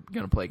Crucible, you're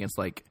going to play against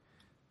like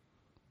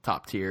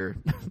top tier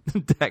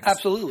decks.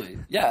 Absolutely.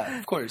 Yeah,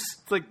 of course.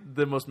 It's like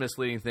the most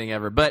misleading thing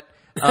ever. But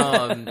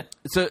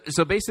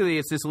so basically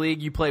it's this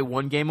league. You play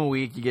 1 game a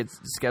week, you get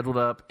scheduled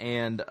up,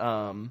 and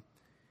I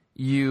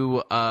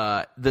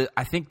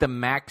think the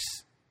max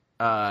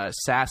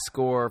SAS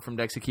score from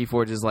decks of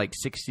Keyforge is like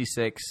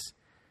 66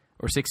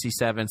 or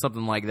 67,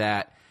 something like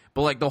that.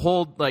 But like the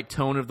whole like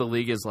tone of the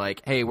league is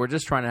like, hey, we're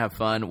just trying to have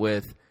fun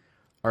with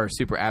our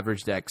super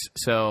average decks.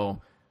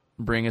 So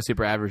bring a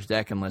super average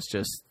deck and let's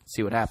just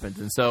see what happens.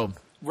 And so,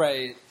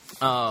 right.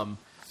 So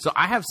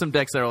I have some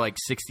decks that are like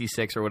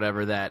 66 or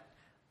whatever that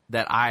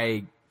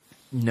I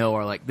know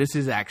are like, this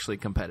is actually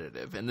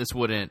competitive, and this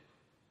wouldn't,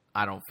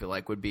 I don't feel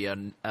like would be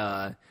what's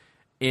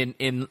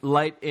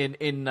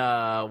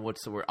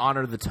the word?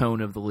 Honor the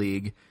tone of the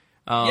league.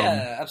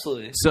 Yeah,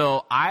 absolutely.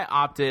 So I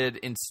opted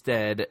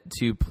instead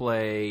to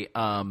play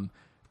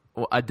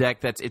a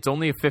deck it's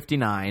only a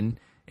 59.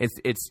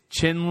 It's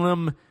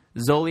Chinlim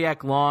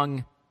Zoliac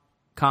Long,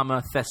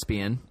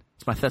 Thespian.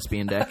 It's my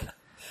Thespian deck.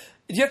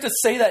 Did you have to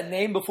say that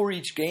name before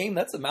each game?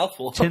 That's a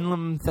mouthful.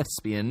 Chinlim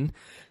Thespian.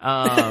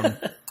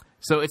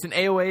 So it's an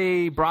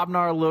AOA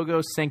Brobnar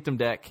Logos Sanctum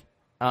deck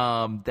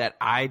that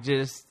I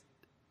just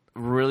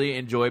really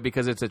enjoy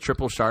because it's a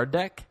triple shard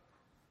deck.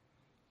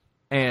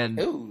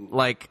 And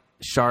like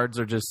shards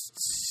are just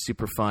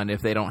super fun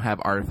if they don't have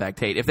artifact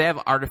hate. If they have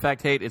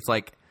artifact hate, it's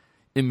like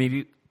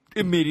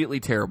immediately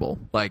terrible.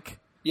 Like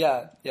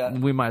yeah.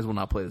 We might as well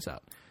not play this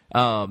out.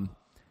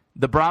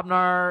 The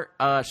Brobnar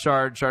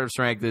Shard of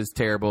Strength is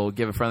terrible.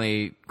 Give a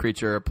friendly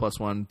creature a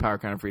 +1 power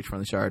counter for each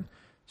friendly shard.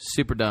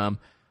 Super dumb.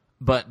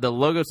 But the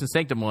Logos and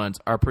Sanctum ones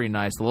are pretty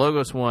nice. The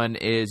Logos one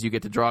is you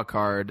get to draw a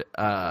card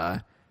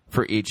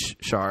for each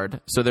shard.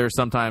 So there's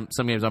some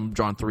games I'm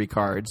drawing 3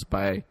 cards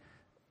by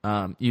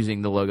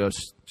using the Logos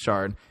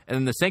shard. And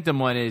then the Sanctum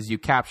one is you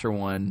capture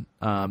one,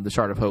 the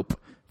Shard of Hope,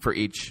 for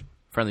each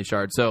friendly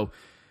shard. So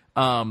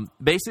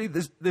basically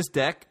this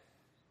deck,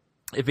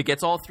 if it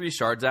gets all 3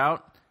 shards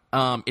out,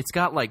 it's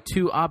got like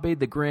 2 Abed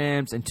the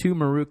Grims and 2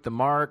 Maruk the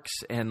Marks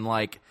and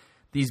like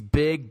these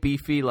big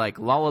beefy like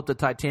Lollop the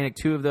Titanic,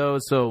 2 of those.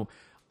 So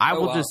I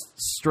will just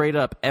straight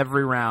up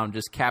every round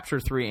just capture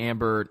 3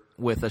 Amber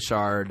with a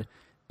shard,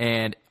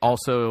 and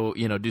also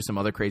do some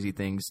other crazy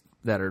things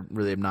that are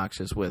really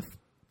obnoxious with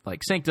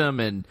like Sanctum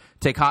and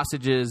take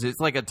hostages. It's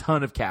like a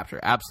ton of capture,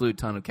 absolute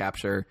ton of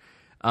capture.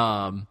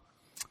 And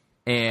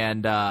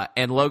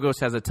Logos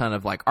has a ton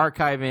of like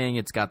archiving.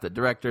 It's got the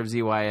Director of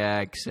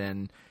ZYX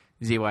and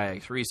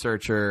ZYX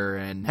Researcher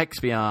and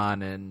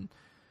Hexpion and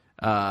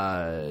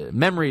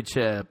Memory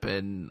Chip,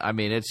 and I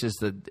mean it's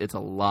a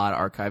lot of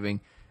archiving.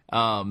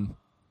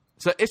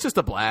 So it's just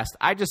a blast.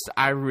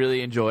 I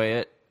really enjoy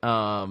it.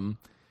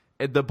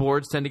 The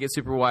boards tend to get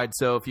super wide,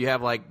 so if you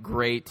have like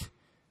great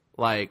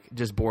like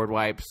just board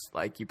wipes,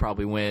 like you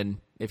probably win.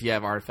 If you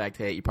have artifact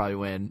hate, you probably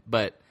win.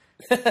 But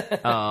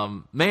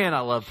man, I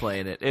love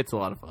playing it. It's a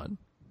lot of fun.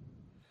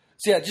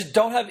 So yeah, just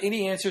don't have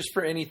any answers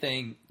for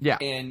anything. Yeah,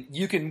 and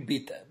you can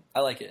beat them. I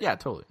like it. Yeah,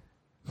 totally.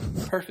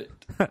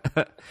 Perfect.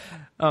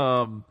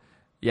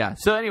 Yeah.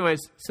 So, anyways,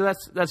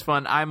 that's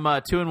fun. I'm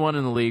 2-1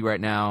 in the league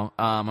right now.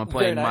 I'm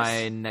playing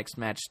my next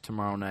match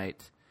tomorrow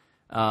night.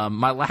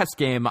 My last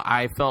game,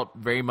 I felt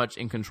very much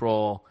in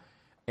control,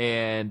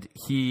 and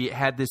he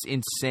had this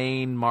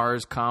insane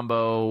Mars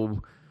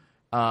combo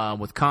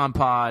with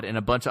Compod and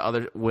a bunch of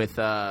other with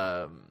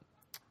oh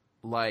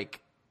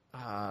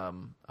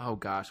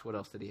gosh, what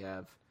else did he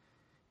have?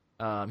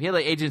 He had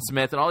like Agent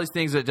Smith and all these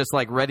things that just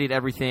like readied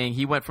everything.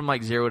 He went from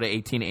like 0 to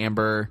 18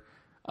 Amber.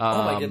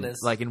 Oh my goodness!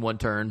 Like in one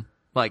turn.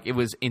 Like it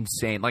was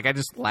insane. Like I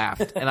just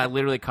laughed and I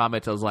literally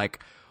commented. I was like,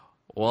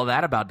 well,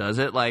 that about does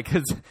it. Like,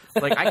 'cause,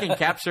 like I can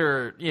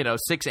capture,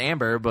 6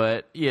 amber,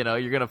 but you're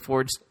gonna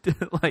forge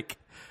like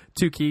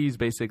 2 keys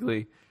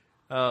basically.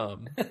 So,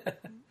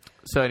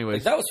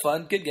 anyways, that was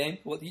fun. Good game.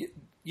 Well,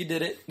 you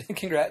did it.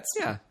 Congrats.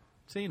 Yeah.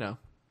 So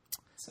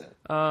So,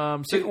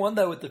 so you won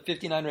though with the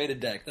 59 rated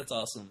deck. That's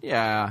awesome.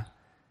 yeah.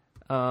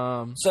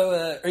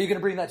 So, are you going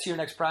to bring that to your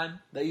next prime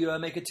that you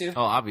make it to?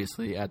 Oh,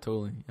 obviously, yeah,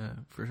 totally, yeah,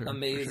 for sure.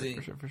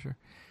 Amazing, for sure.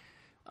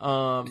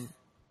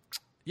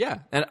 Yeah,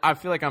 and I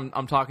feel like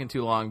I'm talking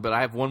too long, but I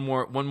have one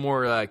more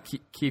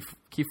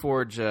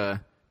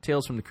Keyforge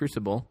Tales from the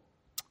Crucible.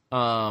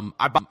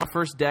 I bought my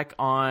first deck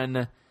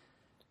on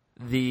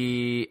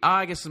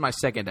I guess it's my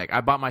second deck. I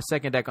bought my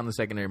second deck on the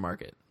secondary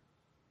market.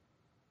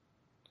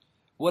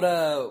 What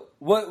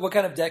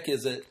kind of deck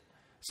is it?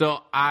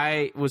 So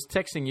I was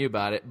texting you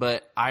about it,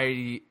 but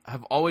I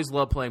have always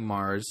loved playing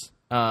Mars.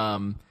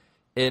 In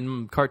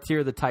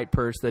Cartier the Tight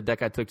Purse, the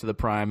deck I took to the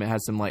Prime, it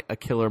has some like a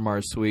killer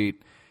Mars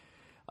suite.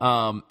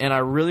 And I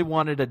really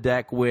wanted a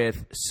deck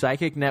with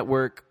Psychic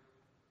Network,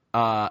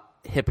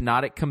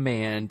 Hypnotic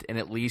Command, and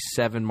at least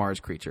 7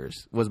 Mars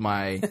creatures was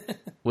my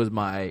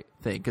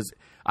thing. Because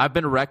I've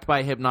been wrecked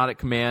by Hypnotic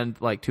Command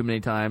like too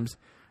many times.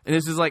 And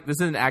this is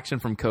an action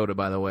from Coda,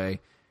 by the way.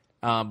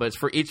 But it's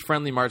for each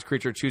friendly Mars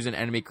creature, choose an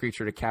enemy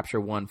creature to capture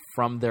 1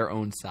 from their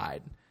own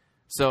side.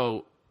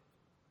 So,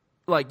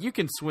 like, you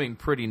can swing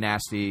pretty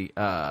nasty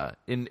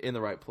in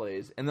the right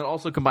plays. And then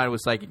also combined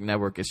with Psychic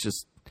Network, it's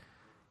just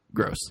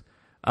gross.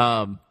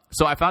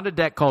 So I found a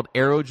deck called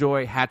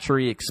Arrowjoy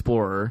Hatchery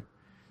Explorer.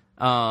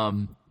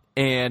 And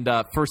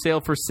for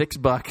sale for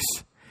 $6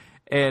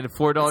 and $4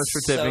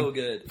 for tipping. So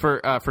good.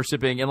 For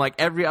shipping. And, like,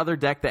 every other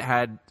deck that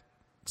had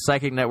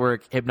Psychic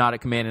Network,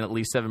 Hypnotic Command, and at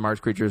least 7 Mars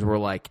creatures were,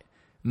 like,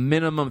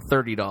 minimum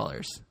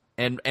 $30,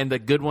 and the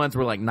good ones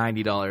were like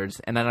 $90.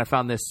 And then I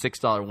found this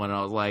 $6 one, and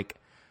I was like,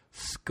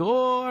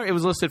 score! It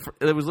was listed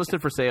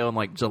for sale in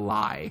like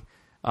July,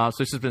 so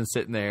it's just been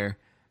sitting there.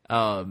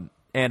 And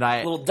a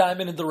little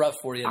diamond in the rough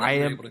for you. I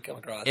am able to come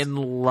across. In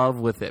love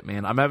with it,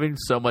 man. I'm having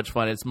so much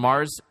fun. It's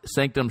Mars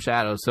Sanctum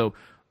Shadow, so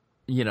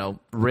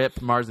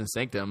rip Mars and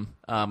Sanctum.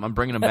 I'm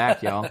bringing them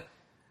back, y'all.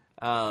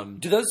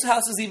 Do those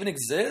houses even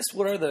exist?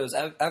 What are those?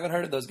 I haven't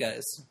heard of those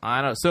guys.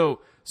 I know.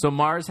 So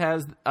Mars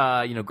has,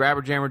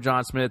 Grabber, Jammer,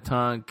 John Smith,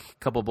 Tunk,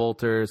 couple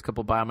Bolters,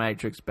 couple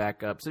Biomatrix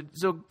backups.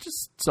 So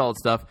just solid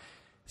stuff.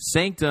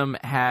 Sanctum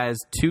has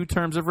 2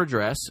 Terms of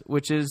Redress,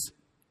 which is,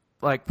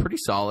 like, pretty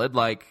solid.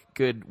 Like,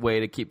 good way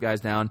to keep guys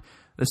down.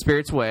 The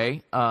Spirit's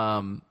Way.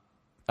 Such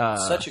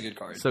a good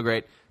card. So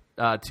great.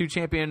 2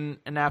 Champion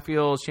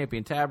Anaphiels,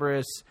 Champion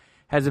Tabris.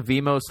 Has a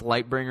Vemos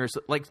Lightbringer.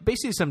 So, like,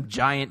 basically some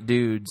giant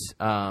dudes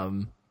that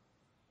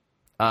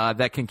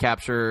can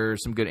capture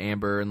some good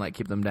amber and, like,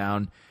 keep them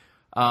down.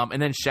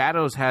 And then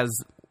Shadows has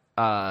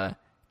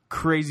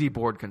crazy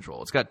board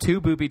control. It's got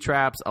 2 Booby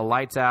Traps, a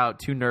Lights Out,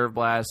 2 Nerve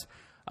Blasts,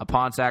 a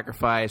Pawn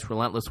Sacrifice,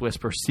 Relentless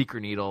Whisper,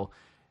 Secret Needle,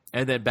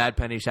 and then Bad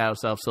Penny, Shadow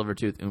Self,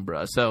 Silvertooth,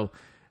 Umbra. So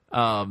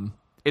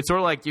it's sort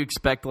of like you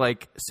expect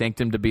like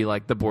Sanctum to be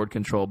like the board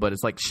control, but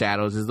it's like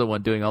Shadows is the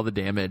one doing all the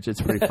damage.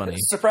 It's pretty funny.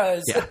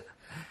 Surprise. Yeah.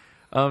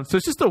 So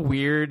it's just a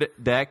weird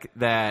deck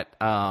that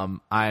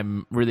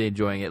I'm really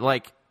enjoying. It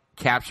like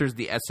captures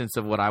the essence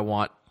of what I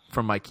want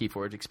from my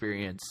Keyforge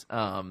experience.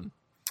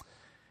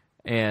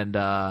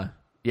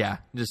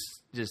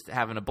 Just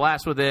having a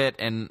blast with it,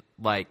 and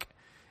like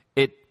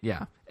it,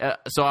 yeah.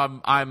 So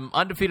I'm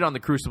undefeated on the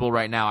Crucible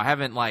right now. I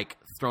haven't like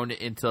thrown it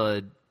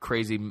into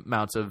crazy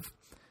amounts of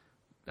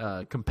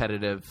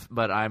competitive,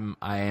 but I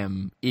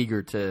am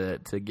eager to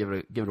give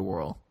it a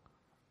whirl.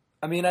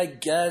 I mean, I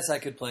guess I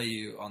could play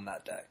you on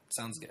that deck.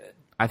 Sounds good.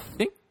 I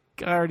think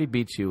I already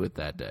beat you with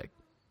that deck.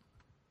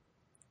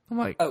 I'm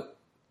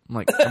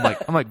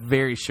like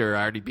very sure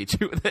I already beat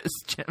you with this,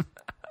 Jim.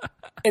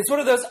 It's one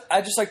of those,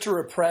 I just like to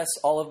repress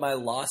all of my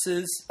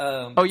losses.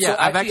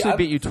 I've actually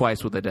beat you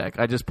twice with the deck.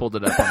 I just pulled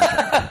it up.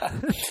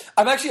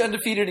 I'm actually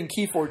undefeated in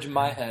Keyforge in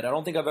my head. I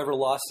don't think I've ever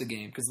lost a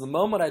game, because the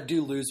moment I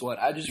do lose one,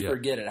 I just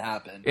forget it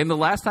happened. In the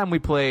last time we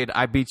played,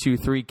 I beat you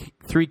three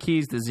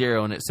keys to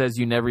 0, and it says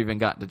you never even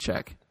got to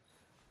check.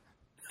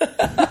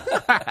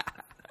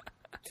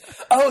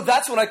 Oh,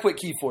 that's when I quit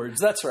Keyforge.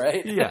 That's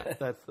right. Yeah,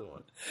 that's the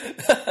one.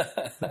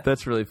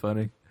 That's really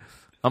funny.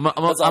 I'm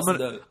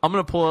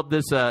gonna pull up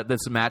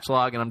this match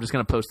log, and I'm just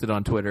gonna post it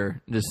on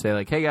Twitter and just say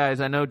like, "Hey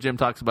guys, I know Jim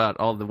talks about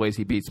all the ways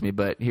he beats me,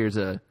 but here's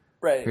this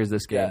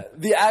game." Yeah.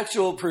 The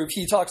actual proof.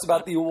 He talks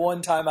about the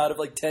one time out of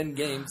like 10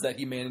 games that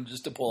he manages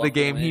to pull. The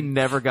game he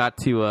never got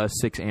to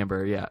 6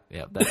 amber. Yeah.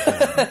 That's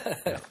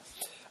yeah.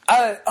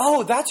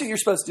 That's what you're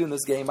supposed to do in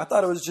this game. I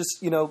thought it was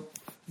just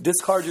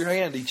discard your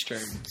hand each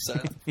turn. So.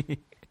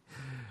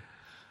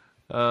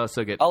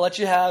 So good. I'll let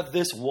you have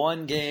this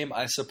one game,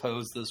 I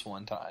suppose, this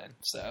one time.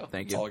 So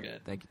thank you. It's all good.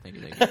 Thank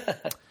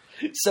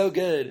you. So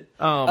good.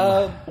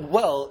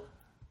 Well,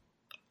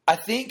 I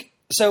think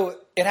so.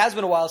 It has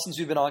been a while since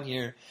we've been on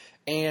here,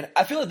 and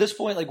I feel at this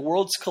point, like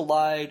Worlds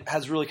Collide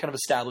has really kind of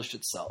established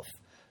itself.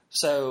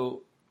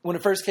 So when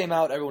it first came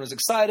out, everyone was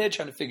excited,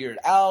 trying to figure it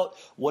out.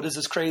 What is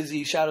this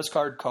crazy Shadows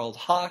card called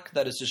Hawk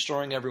that is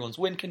destroying everyone's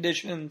win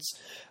conditions?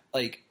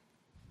 Like,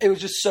 it was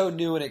just so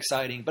new and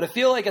exciting. But I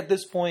feel like at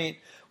this point,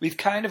 we've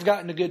kind of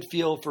gotten a good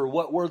feel for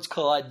what Worlds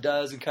Collide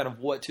does and kind of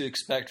what to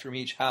expect from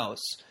each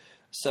house.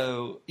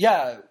 So,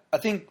 yeah, I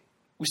think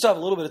we still have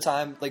a little bit of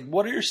time. Like,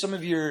 what are some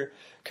of your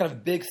kind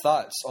of big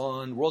thoughts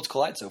on Worlds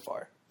Collide so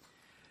far?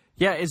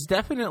 Yeah, it's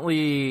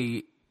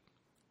definitely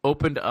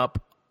opened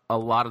up a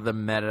lot of the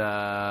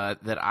meta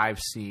that I've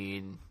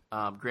seen.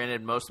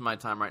 Granted, most of my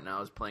time right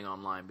now is playing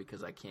online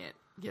because I can't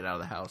get out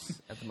of the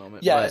house at the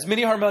moment. Yeah, as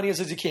many harmonious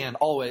as you can,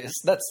 always.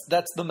 That's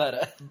the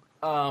meta.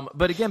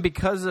 But again,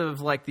 because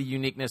of like the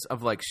uniqueness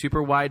of like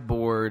super wide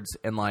boards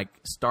and like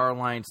Star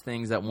Alliance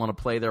things that want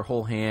to play their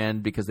whole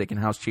hand because they can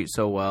house cheat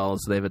so well,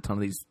 so they have a ton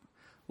of these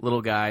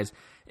little guys,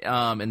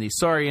 and these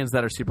Saurians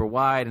that are super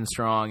wide and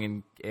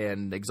strong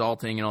and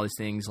exalting and all these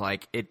things.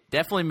 Like, it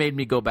definitely made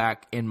me go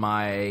back in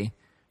my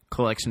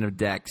collection of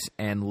decks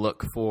and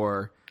look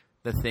for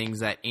the things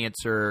that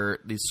answer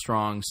these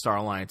strong Star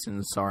Alliance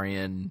and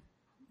Saurian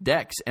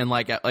decks. And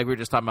like we were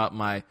just talking about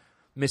my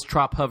Miss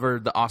Trop Hover,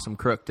 the Awesome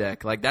Crook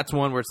deck. Like, that's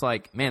one where it's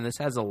like, man, this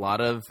has a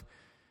lot of,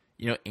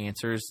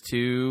 answers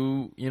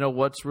to,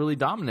 what's really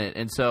dominant.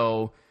 And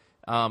so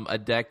a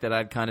deck that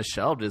I'd kind of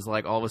shelved is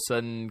like all of a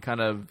sudden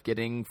kind of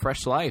getting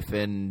fresh life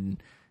and,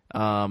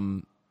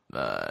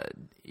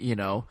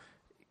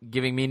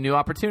 giving me new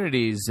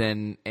opportunities.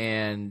 And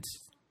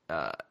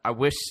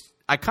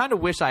I kind of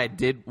wish I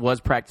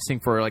was practicing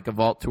for like a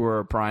Vault Tour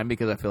or Prime,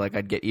 because I feel like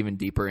I'd get even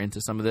deeper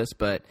into some of this.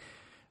 But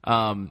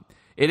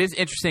it is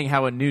interesting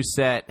how a new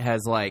set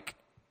has like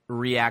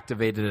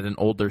reactivated an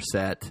older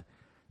set,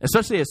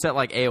 especially a set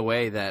like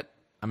AOA that,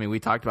 I mean, we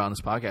talked about on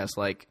this podcast.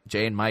 Like,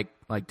 Jay and Mike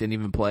like didn't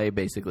even play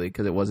basically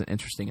because it wasn't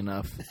interesting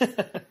enough.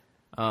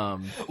 What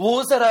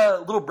was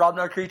that little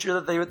Brobnar creature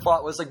that they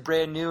thought was like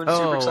brand new and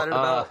super excited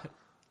about?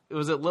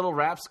 Was it Little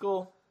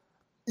Rapskull?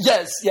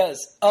 Yes.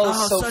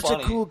 Oh, so such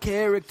funny. a cool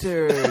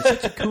character,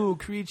 such a cool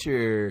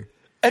creature.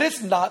 And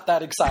it's not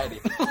that exciting.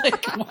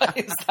 Like, why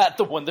is that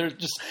the one they're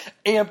just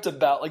amped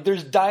about? Like,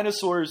 there's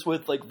dinosaurs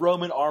with, like,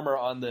 Roman armor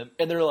on them,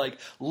 and they're like,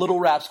 little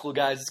Rapskull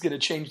guys, it's going to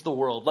change the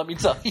world, let me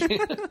tell you.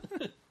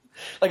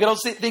 Like, I don't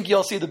think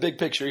y'all see the big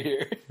picture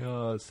here.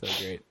 Oh, it's so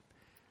great.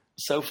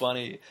 So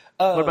funny.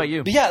 What about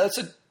you? But yeah,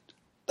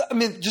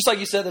 just like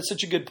you said, that's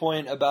such a good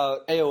point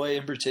about AOA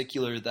in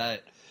particular,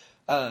 that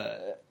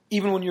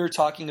even when you were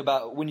talking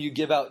about when you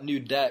give out new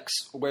decks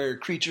where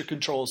creature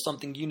control is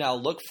something you now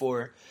look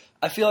for,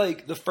 I feel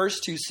like the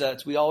first two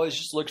sets, we always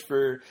just looked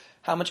for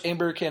how much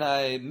Amber can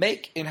I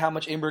make and how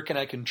much Amber can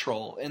I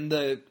control. And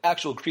the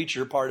actual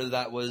creature part of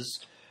that was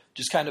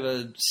just kind of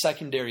a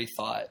secondary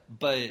thought.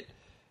 But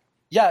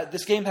yeah,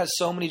 this game has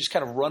so many just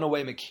kind of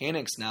runaway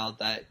mechanics now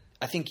that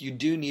I think you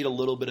do need a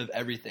little bit of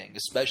everything,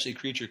 especially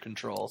creature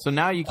control. So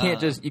now you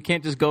can't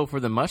just go for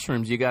the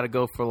mushrooms. You got to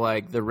go for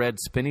like the red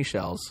spinny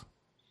shells.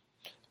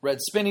 Red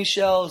spinny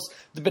shells,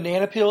 the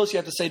banana peels. You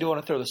have to say, do I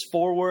want to throw this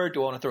forward? Do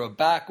I want to throw it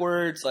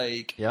backwards?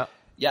 Like, yep.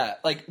 Yeah,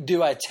 like,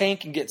 do I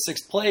tank and get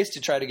 6th place to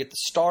try to get the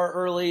star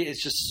early?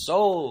 It's just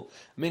so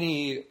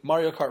many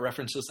Mario Kart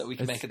references that we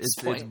can make at this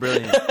point. It's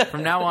brilliant.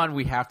 From now on,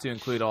 we have to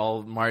include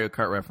all Mario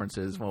Kart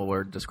references while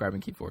we're describing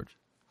Keyforge.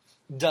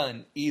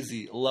 Done.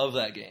 Easy. Love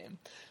that game.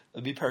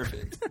 It'd be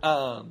perfect.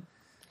 But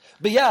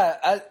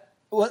yeah,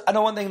 I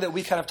know one thing that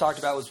we kind of talked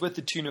about was with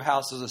the two new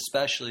houses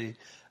especially.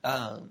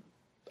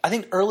 I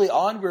think early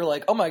on we were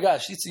like, oh my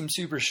gosh, these seem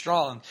super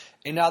strong.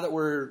 And now that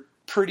we're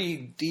pretty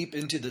deep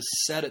into the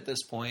set at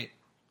this point,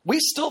 we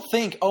still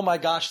think, oh my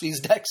gosh,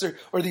 these decks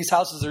or these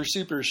houses are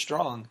super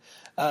strong.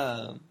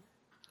 And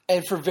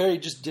for very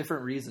just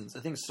different reasons.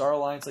 I think Star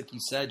Alliance, like you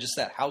said, just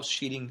that house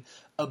cheating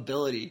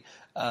ability.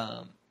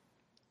 I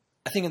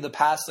think in the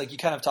past, like you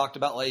kind of talked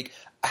about like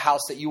a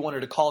house that you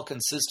wanted to call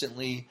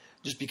consistently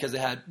just because they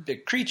had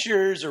big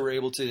creatures or were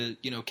able to,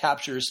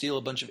 capture or steal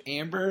a bunch of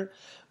amber.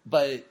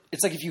 But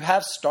it's like if you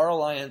have Star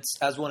Alliance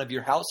as one of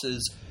your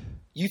houses,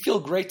 you feel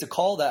great to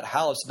call that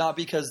house, not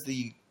because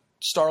the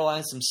Star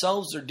Alliance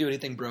themselves are do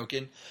anything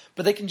broken,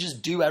 but they can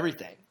just do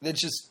everything.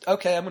 It's just,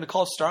 okay, I'm going to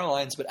call Star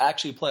Alliance, but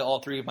actually play all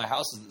 3 of my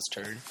houses this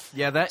turn.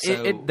 Yeah,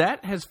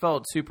 that has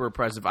felt super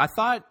impressive. I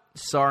thought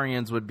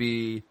Saurians would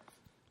be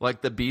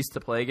like the beast to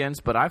play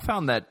against, but I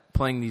found that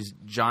playing these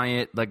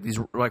giant, these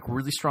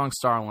really strong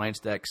Star Alliance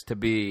decks to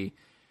be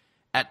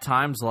at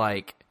times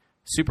like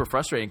super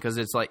frustrating, because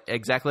it's like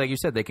exactly like you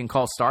said, they can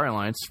call Star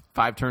Alliance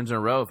 5 turns in a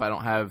row if I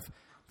don't have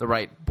the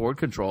right board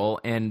control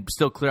and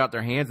still clear out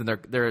their hands, and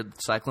they're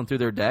cycling through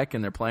their deck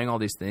and they're playing all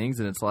these things,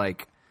 and it's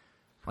like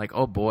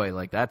oh boy,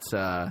 like that's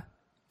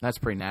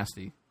pretty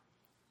nasty.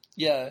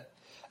 Yeah,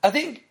 I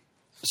think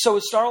so.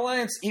 With Star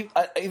Alliance,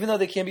 even though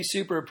they can be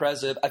super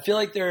oppressive, I feel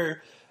like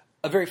they're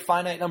a very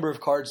finite number of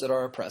cards that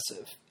are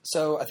oppressive.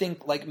 So I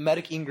think like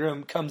Medic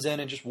Ingram comes in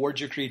and just wards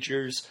your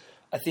creatures.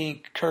 I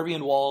think Kirby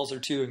and Walls are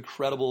 2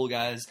 incredible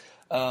guys.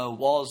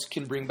 Walls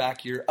can bring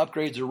back your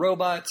upgrades or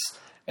robots,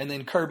 And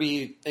then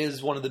Kirby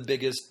is one of the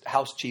biggest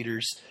house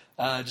cheaters,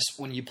 just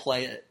when you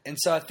play it. And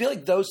so I feel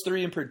like those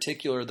three in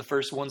particular are the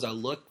first ones I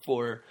look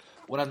for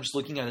when I'm just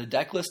looking at a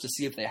deck list to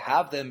see if they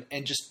have them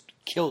and just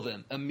kill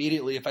them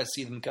immediately if I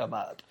see them come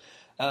up.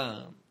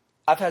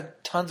 I've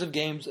had tons of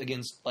games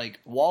against like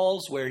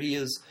Walls where he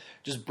has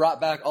just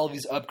brought back all of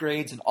these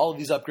upgrades, and all of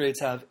these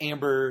upgrades have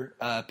amber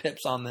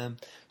pips on them.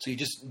 So you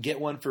just get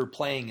one for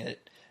playing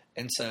it.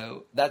 And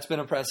so that's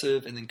been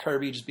impressive. And then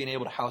Kirby just being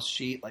able to house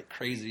cheat like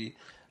crazy.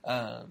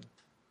 I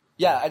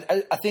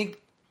think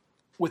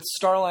with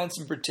Star Alliance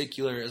in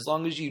particular, as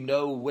long as you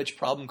know which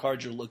problem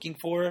cards you're looking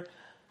for,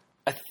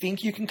 I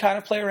think you can kind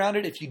of play around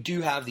it if you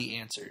do have the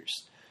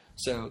answers.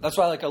 So that's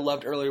why I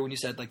loved earlier when you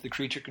said like the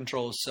creature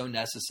control is so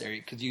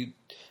necessary, because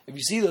if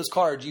you see those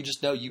cards, you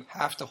just know you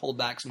have to hold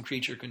back some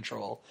creature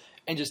control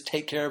and just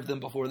take care of them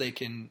before they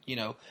can,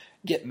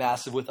 get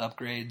massive with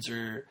upgrades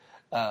or,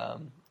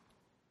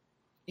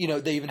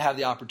 they even have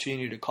the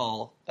opportunity to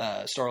call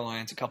Star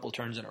Alliance a couple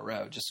turns in a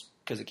row just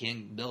because it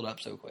can build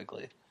up so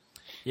quickly.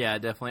 Yeah,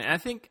 definitely. And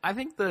I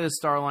think the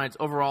Star Alliance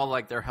overall,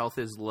 like their health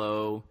is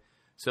low.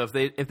 So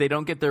if they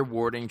don't get their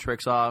warding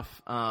tricks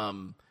off,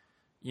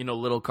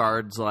 little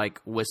cards like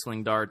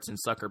Whistling Darts and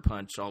Sucker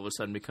Punch all of a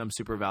sudden become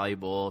super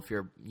valuable if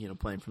you're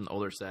playing from the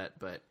older set.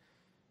 But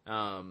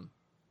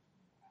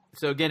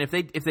so again, if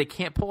they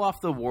can't pull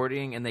off the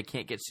warding and they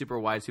can't get super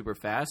wide super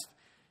fast,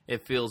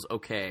 it feels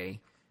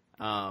okay.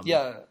 But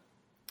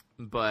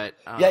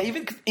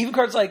even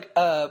cards like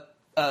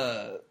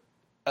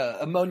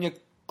Ammonia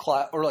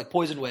Cloud or like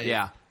Poison Wave.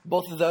 Yeah,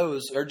 both of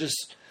those are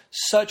just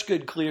such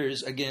good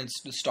clears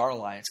against the Star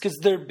Alliance because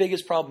their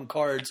biggest problem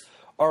cards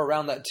are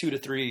around that 2 to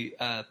 3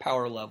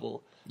 power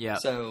level. Yeah.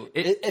 So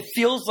it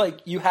feels like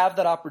you have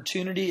that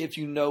opportunity if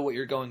you know what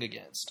you're going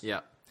against.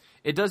 Yeah.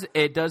 It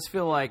does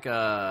feel like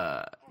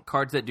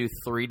cards that do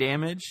 3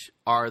 damage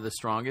are the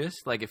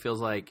strongest. Like it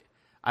feels like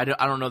I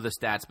don't know the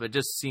stats, but it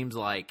just seems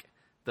like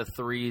the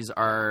 3s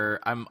are.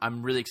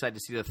 I'm really excited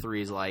to see the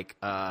 3s like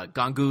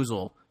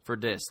Gongoozle for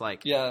Dis.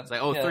 Like it's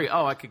like 3.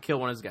 Oh, I could kill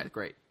one of those guys.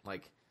 Great.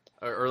 Like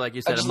or like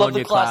you said,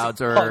 Ammonia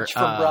Clouds or punch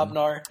from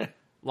Brobnar.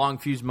 Long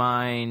Fuse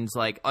Mines,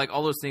 like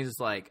all those things. It's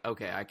like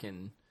okay, I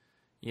can,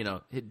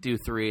 do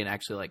 3 and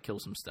actually like kill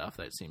some stuff.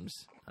 That seems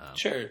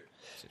sure.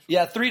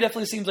 Yeah, 3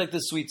 definitely seems like the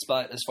sweet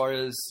spot as far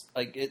as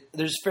like it.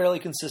 There's fairly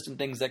consistent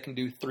things that can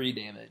do 3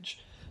 damage.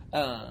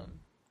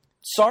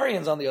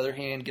 Saurians, on the other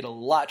hand, get a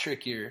lot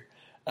trickier,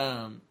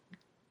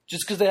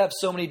 just because they have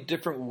so many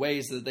different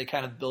ways that they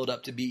kind of build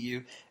up to beat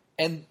you,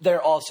 and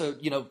they're also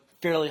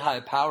fairly high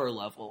power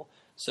level.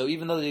 So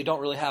even though they don't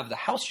really have the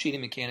house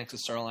cheating mechanics that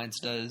Star Alliance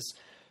does,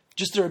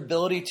 just their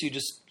ability to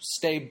just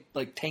stay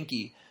like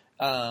tanky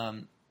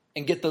and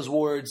get those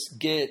wards,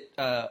 get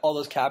all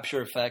those capture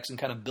effects, and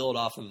kind of build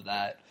off of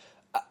that.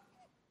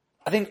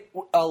 I think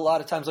a lot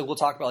of times, like we'll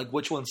talk about like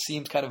which one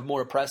seems kind of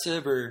more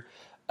oppressive, or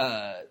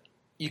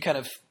you kind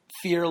of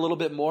fear a little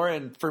bit more.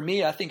 And for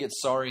me, I think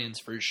it's Saurians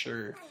for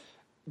sure,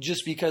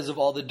 just because of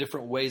all the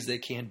different ways they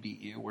can beat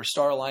you. Where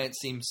Star Alliance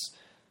seems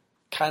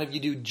kind of you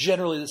do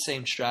generally the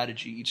same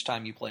strategy each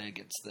time you play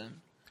against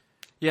them.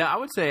 Yeah, I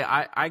would say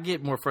I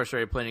get more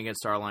frustrated playing against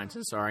Star Alliance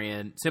and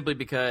Saurian simply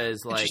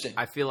because like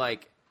I feel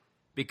like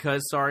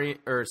because Star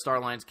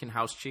Alliance can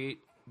house cheat,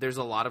 there's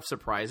a lot of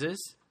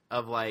surprises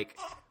of like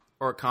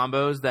or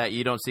combos that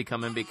you don't see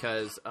coming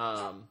because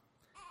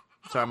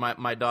sorry,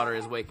 my daughter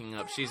is waking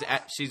up. She's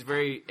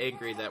very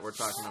angry that we're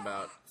talking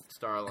about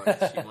Star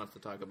Alliance. She wants to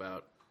talk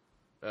about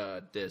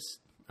Dis.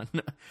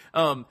 But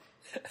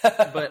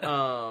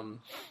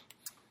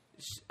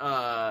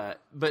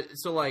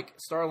so like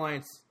Star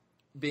Alliance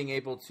being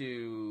able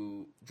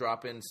to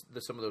drop in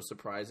some of those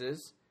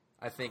surprises,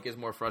 I think is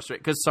more frustrating.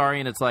 Because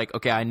Saurian, it's like,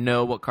 okay, I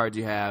know what cards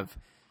you have.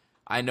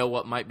 I know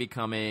what might be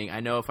coming.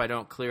 I know if I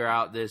don't clear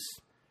out this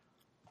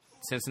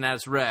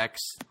Cincinnatus Rex,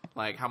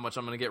 like how much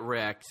I'm going to get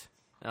wrecked.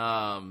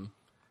 I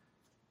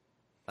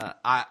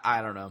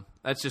don't know.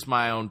 That's just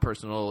my own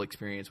personal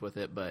experience with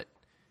it, but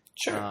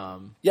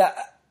sure.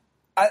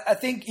 I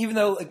think even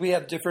though like we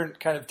have different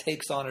kind of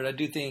takes on it, I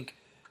do think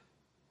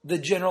the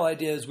general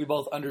idea is we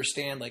both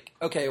understand, like,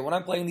 okay, when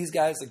I'm playing these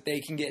guys, like, they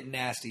can get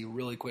nasty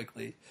really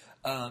quickly.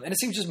 And it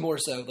seems just more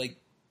so, like,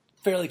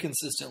 fairly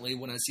consistently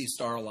when I see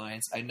Star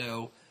Alliance, I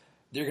know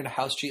they're going to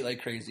house cheat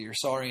like crazy. Or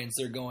Saurians,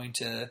 they're going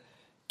to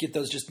get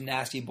those just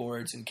nasty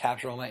boards and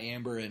capture all my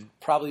amber and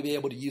probably be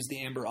able to use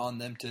the amber on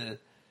them to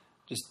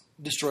just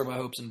destroy my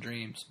hopes and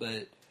dreams.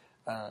 But,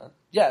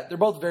 they're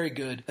both very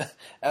good,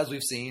 as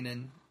we've seen,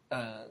 and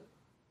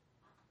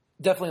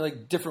definitely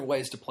like different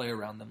ways to play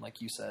around them,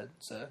 like you said.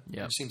 So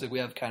it seems like we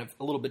have kind of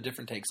a little bit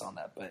different takes on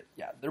that. But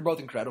yeah, they're both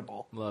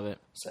incredible. Love it.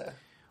 So,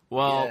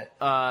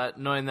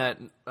 knowing that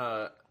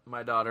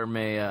my daughter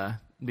may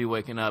be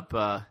waking up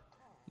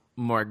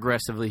more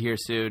aggressively here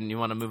soon, you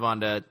want to move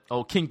on to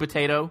old King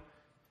Potato?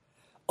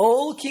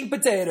 Old King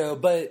Potato,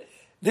 but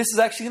this is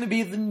actually going to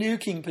be the new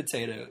King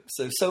Potato.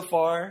 So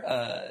far,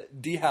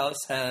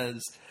 D-House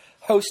has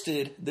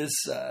hosted this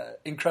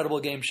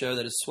incredible game show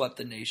that has swept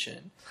the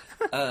nation.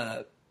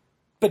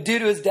 But due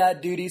to his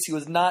dad duties, he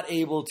was not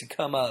able to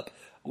come up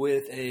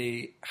with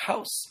a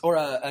house or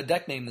a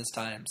deck name this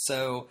time.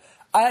 So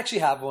I actually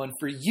have one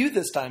for you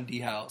this time,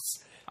 D-House.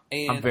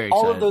 And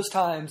all of those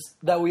times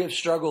that we have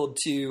struggled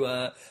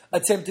to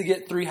attempt to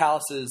get 3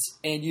 houses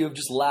and you have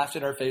just laughed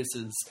in our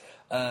faces.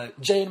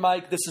 Jay and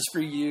Mike, this is for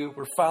you.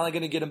 We're finally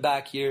going to get him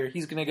back here.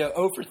 He's going to go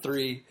 0 for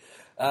 3.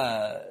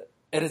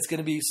 And it's going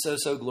to be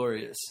so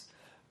glorious.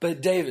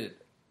 But David,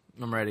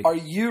 I'm ready. Are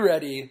you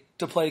ready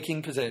to play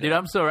King Potato? Dude,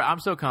 I'm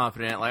so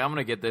confident. Like, I'm going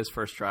to get this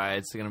first try.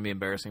 It's going to be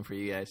embarrassing for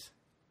you guys.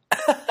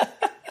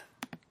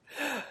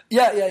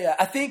 Yeah.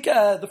 I think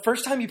the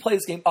first time you play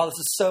this game, this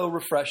is so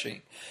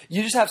refreshing.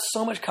 You just have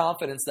so much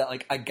confidence that,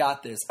 like, I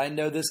got this. I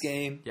know this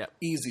game. Yep.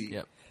 Easy.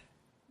 Yep.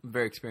 I'm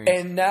very experienced.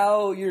 And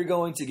now you're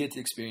going to get to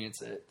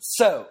experience it.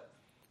 So,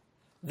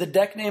 the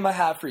deck name I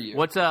have for you.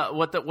 What's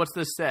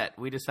the set?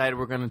 We decided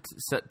we're going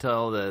to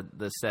tell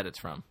the set it's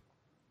from.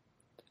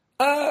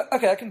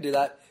 Okay, I can do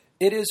that.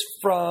 It is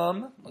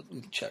from, let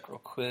me check real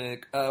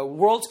quick,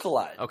 Worlds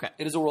Collide. Okay.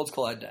 It is a Worlds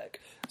Collide deck.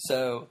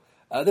 So,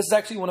 this is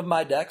actually one of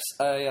my decks.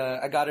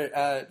 I got it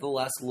at the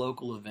last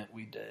local event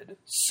we did.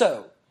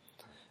 So,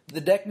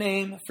 the deck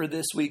name for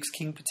this week's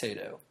King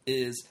Potato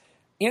is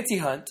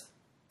Anti-Hunt,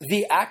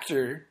 the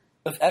actor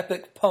of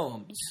epic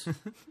poems.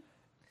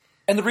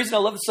 And the reason I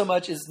love it so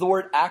much is the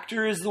word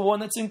actor is the one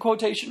that's in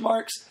quotation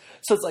marks.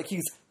 So it's like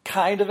he's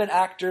kind of an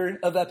actor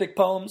of epic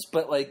poems,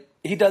 but like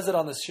he does it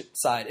on the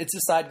side. It's a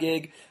side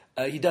gig.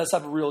 He does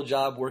have a real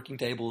job working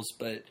tables,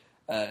 but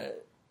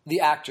the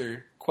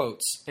actor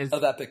quotes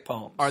of epic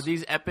poems. Are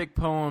these epic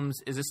poems,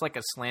 is this like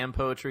a slam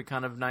poetry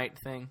kind of night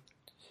thing?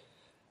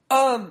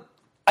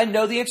 I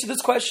know the answer to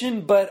this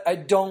question, but I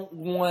don't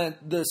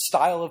want the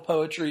style of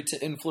poetry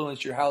to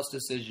influence your house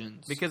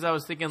decisions. Because I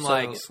was thinking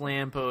like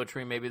slam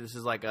poetry, maybe this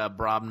is like a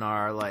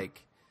Brobnar,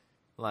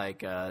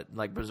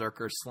 like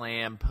Berserker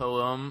slam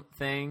poem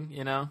thing,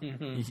 you know?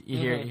 Mm-hmm. You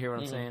hear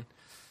what I'm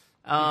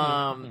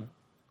saying?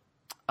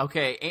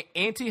 Okay,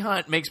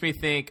 Anti-Hunt makes me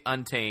think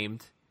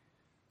Untamed,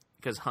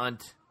 because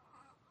Hunt,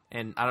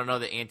 and I don't know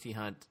the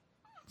Anti-Hunt,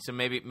 so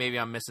maybe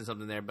I'm missing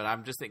something there, but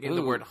I'm just thinking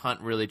the word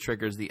Hunt really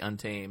triggers the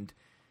Untamed.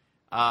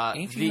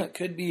 Anti-Hunt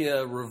could be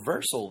a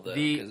reversal, though,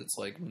 because it's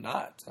like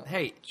not.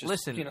 Hey,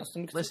 just,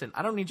 listen,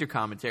 I don't need your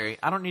commentary.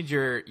 I don't need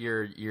your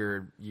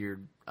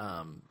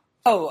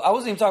Oh, I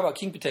wasn't even talking about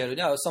King Potato.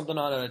 No, it was something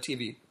on a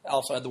TV. I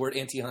also had the word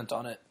Anti-Hunt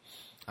on it.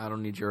 I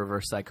don't need your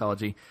reverse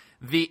psychology.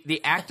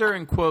 The actor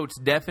in quotes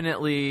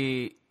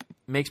definitely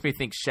makes me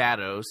think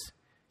shadows,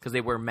 because they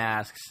wear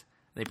masks,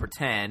 they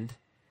pretend,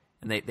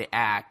 and they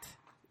act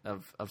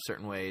of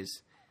certain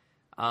ways.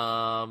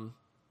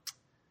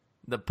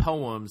 The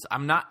poems, I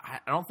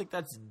don't think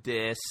that's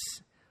Dis.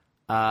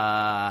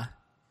 I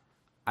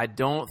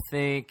don't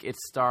think it's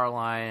Star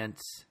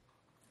Alliance.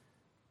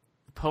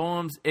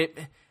 Poems, I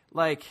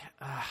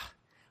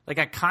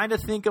kind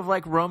of think of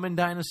like Roman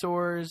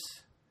dinosaurs.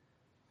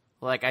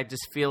 Like, I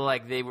just feel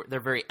like they're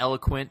very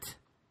eloquent,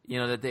 you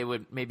know, that they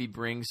would maybe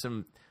bring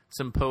some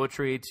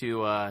poetry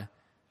to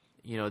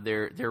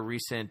their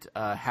recent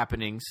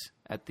happenings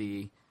at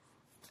the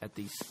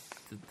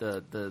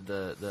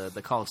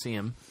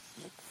Colosseum.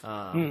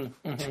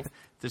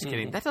 Just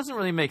kidding. That doesn't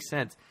really make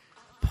sense.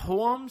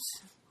 Poems.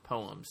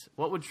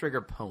 What would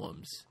trigger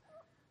poems?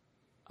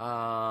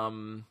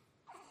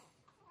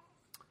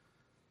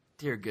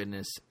 Dear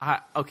goodness.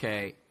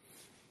 Okay.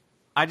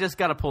 I just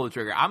got to pull the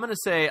trigger. I'm going to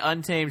say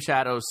Untamed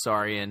Shadows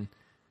Saurian.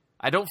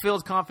 I don't feel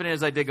as confident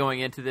as I did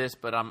going into this,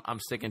 but I'm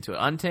sticking to it.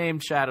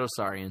 Untamed Shadows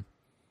Saurian.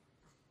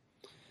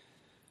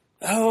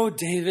 Oh,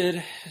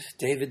 David.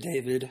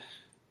 You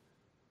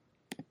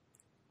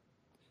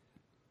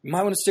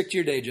might want to stick to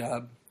your day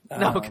job.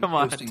 No, come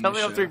on. Tell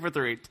me I'm 3 for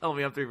 3.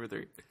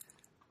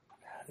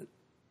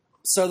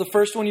 So the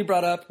first one you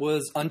brought up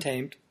was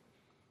Untamed.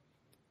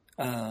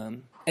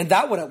 And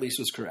that one at least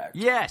was correct.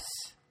 Yes.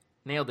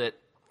 Nailed it.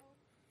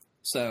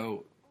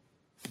 So,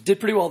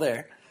 did pretty well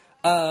there.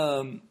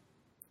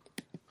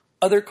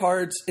 Other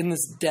cards in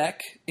this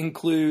deck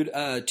include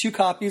 2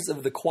 copies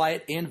of the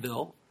Quiet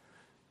Anvil.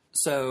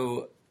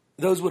 So,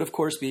 those would, of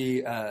course,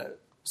 be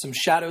some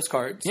Shadows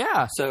cards.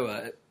 Yeah.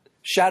 So,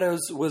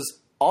 Shadows was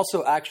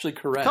also actually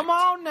correct. Come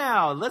on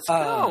now. Let's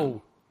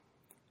go.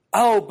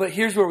 Oh, but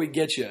here's where we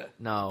get you.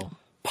 No.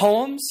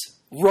 Poems?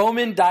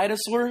 Roman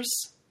dinosaurs?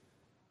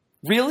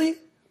 Really?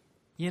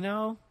 You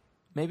know,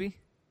 maybe.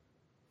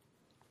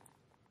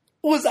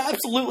 Was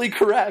absolutely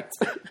correct.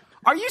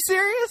 Are you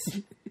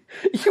serious?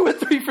 You went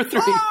 3 for 3.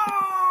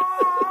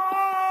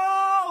 Oh!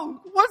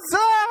 What's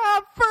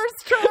up?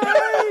 First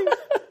try!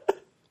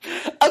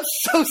 I'm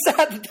so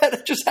sad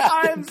that just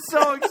happened. I'm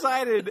so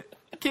excited.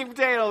 King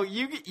Potato,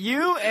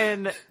 you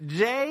and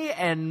Jay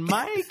and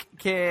Mike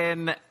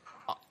can...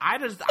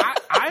 I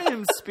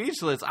am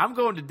speechless. I'm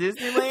going to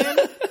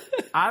Disneyland.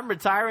 I'm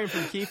retiring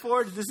from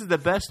Keyforge. This is the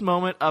best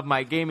moment of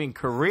my gaming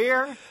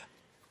career.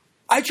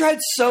 I tried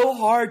so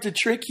hard to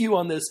trick you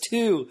on this,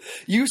 too.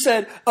 You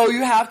said,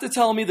 you have to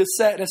tell me the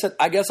set. And I said,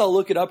 I guess I'll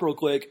look it up real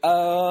quick.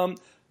 Yeah,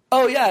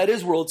 it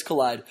is Worlds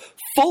Collide.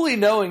 Fully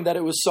knowing that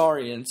it was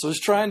Saurian. So I was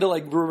trying to,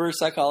 reverse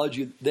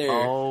psychology there.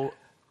 Oh,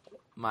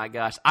 My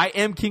gosh, I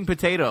am King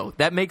Potato.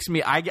 That makes me.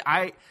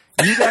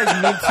 You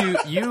guys need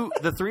to.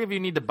 The three of you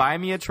need to buy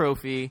me a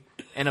trophy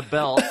and a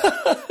belt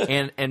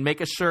and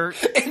make a shirt.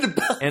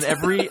 And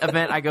every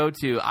event I go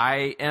to,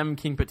 I am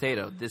King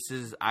Potato.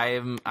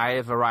 I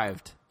have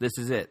arrived. This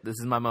is it. This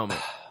is my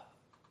moment.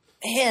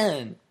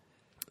 Man,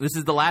 this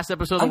is the last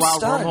episode of the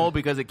Wild Wormhole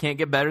because it can't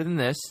get better than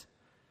this.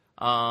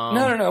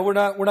 No. We're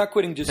not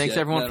quitting just thanks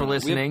yet. Everyone for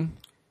listening.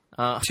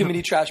 Too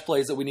many trash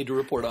plays that we need to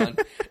report on.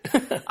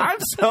 I'm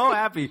so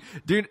happy.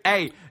 Dude,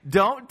 hey,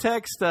 don't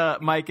text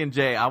Mike and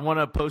Jay. I want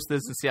to post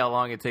this and see how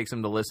long it takes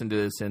them to listen to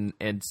this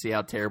and see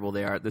how terrible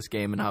they are at this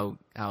game and how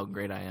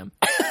great I am.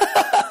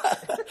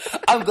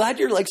 I'm glad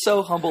you're like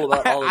so humble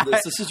about all of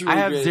this. This is really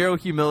great. I have zero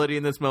humility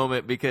in this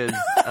moment because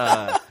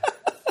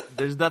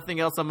there's nothing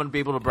else I'm going to be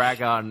able to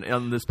brag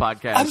on this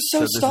podcast. I'm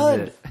so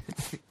stunned.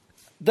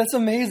 That's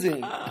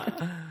amazing.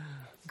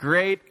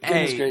 Great.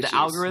 Goodness hey, gracious. The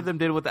algorithm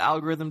did what the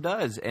algorithm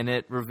does, and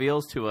it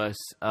reveals to us,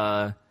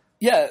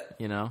 yeah,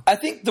 you know. I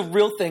think the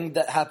real thing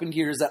that happened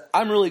here is that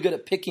I'm really good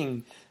at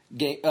picking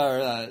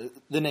the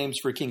names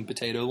for King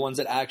Potato, the ones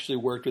that actually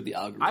worked with the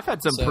algorithm. I've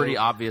had some pretty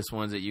obvious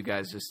ones that you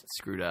guys just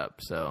screwed up,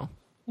 so.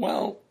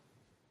 Well,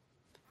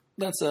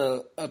 that's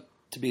to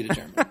be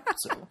determined,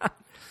 so.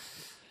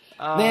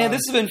 Man,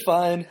 this has been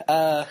fun.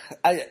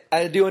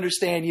 I do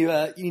understand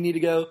you need to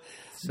go.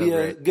 So be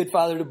great. A good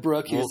father to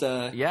Brooke, who's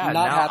not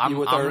happy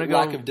with our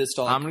lack of disc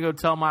talk. I'm going to go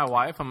tell my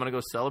wife. I'm going to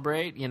go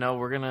celebrate. You know,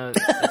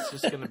 it's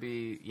just going to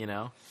be, you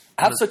know.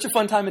 Have such a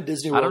fun time at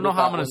Disney World. I don't know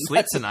how I'm going to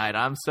sleep tonight.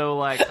 I'm so,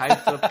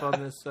 hyped up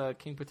on this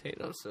King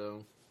Potato,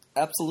 so.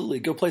 Absolutely.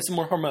 Go play some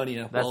more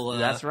harmonia.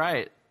 That's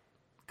right.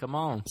 Come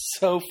on.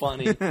 So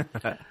funny.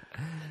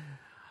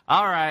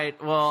 All right.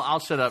 Well, I'll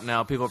shut up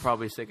now. People are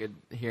probably sick of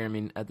hearing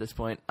me at this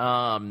point.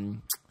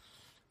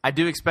 I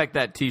do expect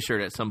that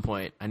T-shirt at some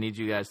point. I need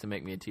you guys to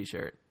make me a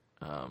T-shirt.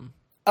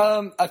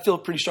 I feel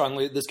pretty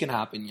strongly this can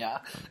happen. Yeah.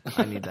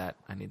 I need that.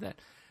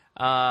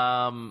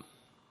 All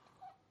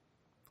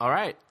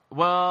right.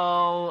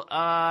 Well,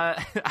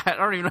 I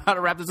don't even know how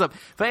to wrap this up.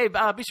 But hey,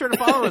 be sure to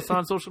follow us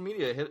on social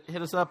media.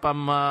 Hit us up.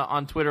 I'm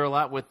on Twitter a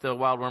lot with the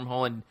Wild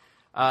Wormhole, and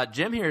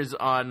Jim here is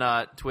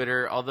on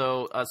Twitter.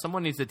 Although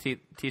someone needs to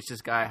teach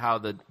this guy how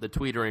the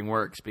tweetering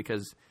works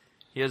because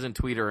he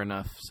doesn't tweeter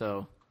enough.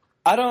 So.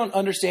 I don't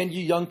understand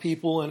you young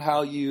people and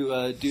how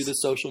you do the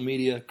social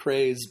media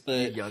craze,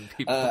 but young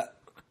people.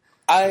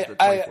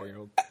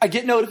 I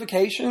get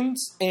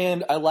notifications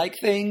and I like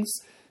things,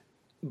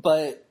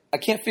 but I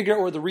can't figure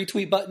out where the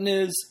retweet button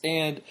is,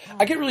 and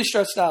I get really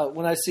stressed out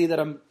when I see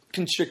that I'm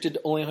constricted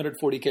to only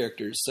 140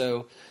 characters.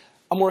 So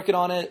I'm working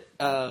on it.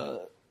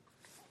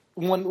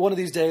 One of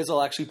these days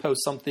I'll actually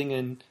post something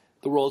and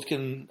the world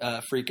can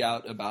freak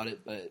out about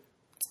it, but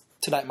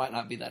tonight might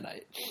not be that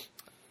night.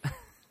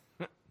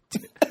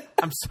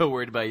 I'm so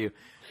worried about you.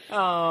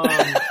 So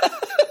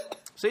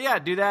yeah,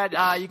 do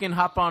that. You can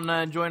hop on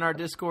and join our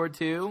Discord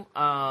too.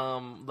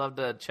 Love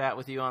to chat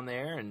with you on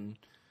there and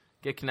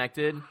get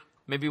connected.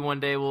 Maybe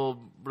one day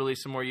we'll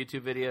release some more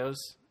YouTube videos.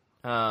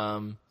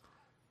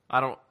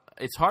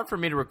 It's hard for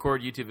me to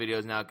record YouTube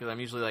videos now because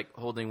I'm usually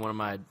holding one of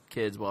my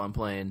kids while I'm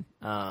playing.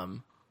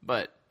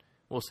 But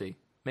we'll see.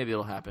 Maybe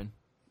it'll happen.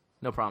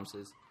 No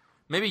promises.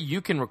 Maybe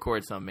you can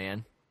record some,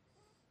 man.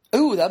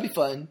 Ooh, that'd be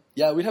fun.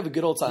 Yeah, we'd have a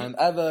good old time.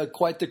 I have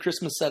quite the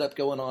Christmas setup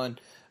going on.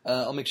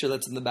 I'll make sure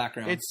that's in the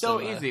background. It's so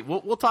easy.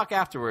 We'll talk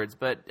afterwards,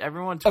 but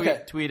everyone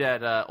tweet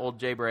at old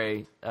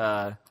J-Bray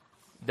dub.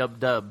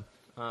 J-Bray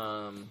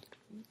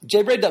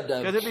dub.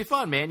 Because it'd be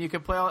fun, man. You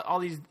could play all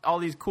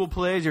these cool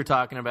plays you're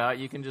talking about.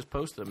 You can just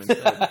post them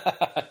instead.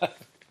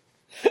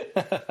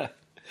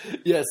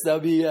 Yes,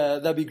 that'd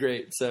be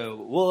great.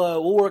 So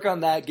we'll work on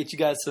that. Get you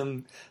guys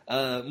some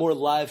more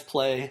live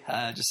play,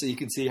 just so you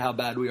can see how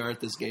bad we are at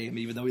this game,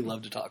 even though we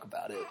love to talk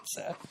about it.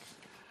 So,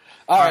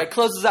 all right,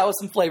 close us out with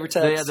some flavor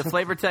text. Yeah, the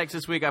flavor text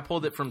this week I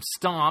pulled it from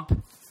Stomp.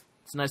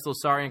 It's a nice little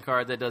Saurian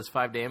card that does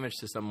 5 damage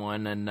to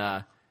someone, and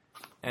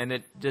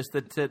it just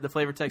the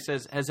flavor text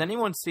says, "Has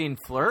anyone seen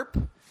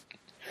Flurp?"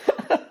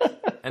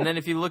 And then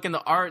if you look in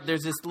the art,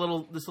 there's this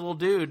little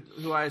dude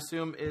who I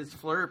assume is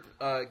Flurp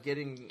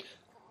getting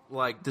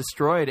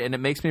destroyed, and it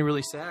makes me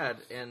really sad,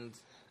 and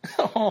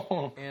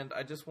and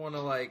I just want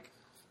to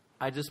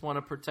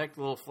protect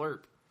little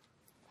Flurp.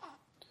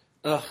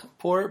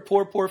 Poor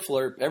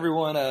Flurp.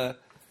 Everyone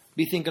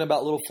be thinking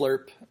about little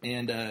Flurp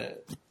and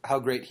how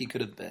great he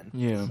could have been.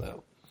 Yeah.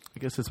 So. I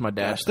guess it's my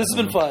dad. This has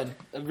been fun.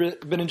 I've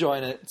been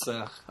enjoying it.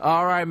 So.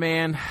 All right,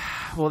 man.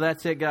 Well,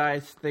 that's it,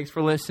 guys. Thanks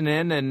for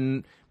listening,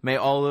 and may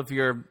all of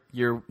your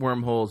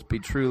wormholes be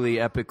truly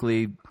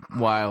epically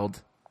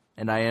wild.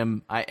 And I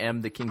am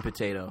the King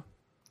Potato.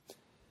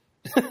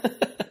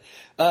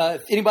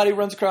 If anybody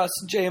runs across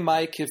Jay and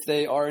Mike, if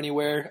they are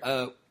anywhere,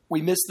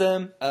 we miss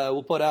them.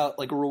 We'll put out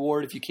a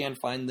reward if you can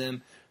find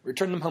them.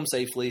 Return them home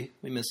safely.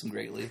 We miss them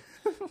greatly.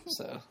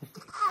 So.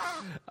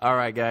 All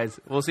right, guys.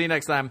 We'll see you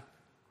next time.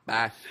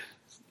 Bye.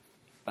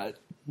 Bye.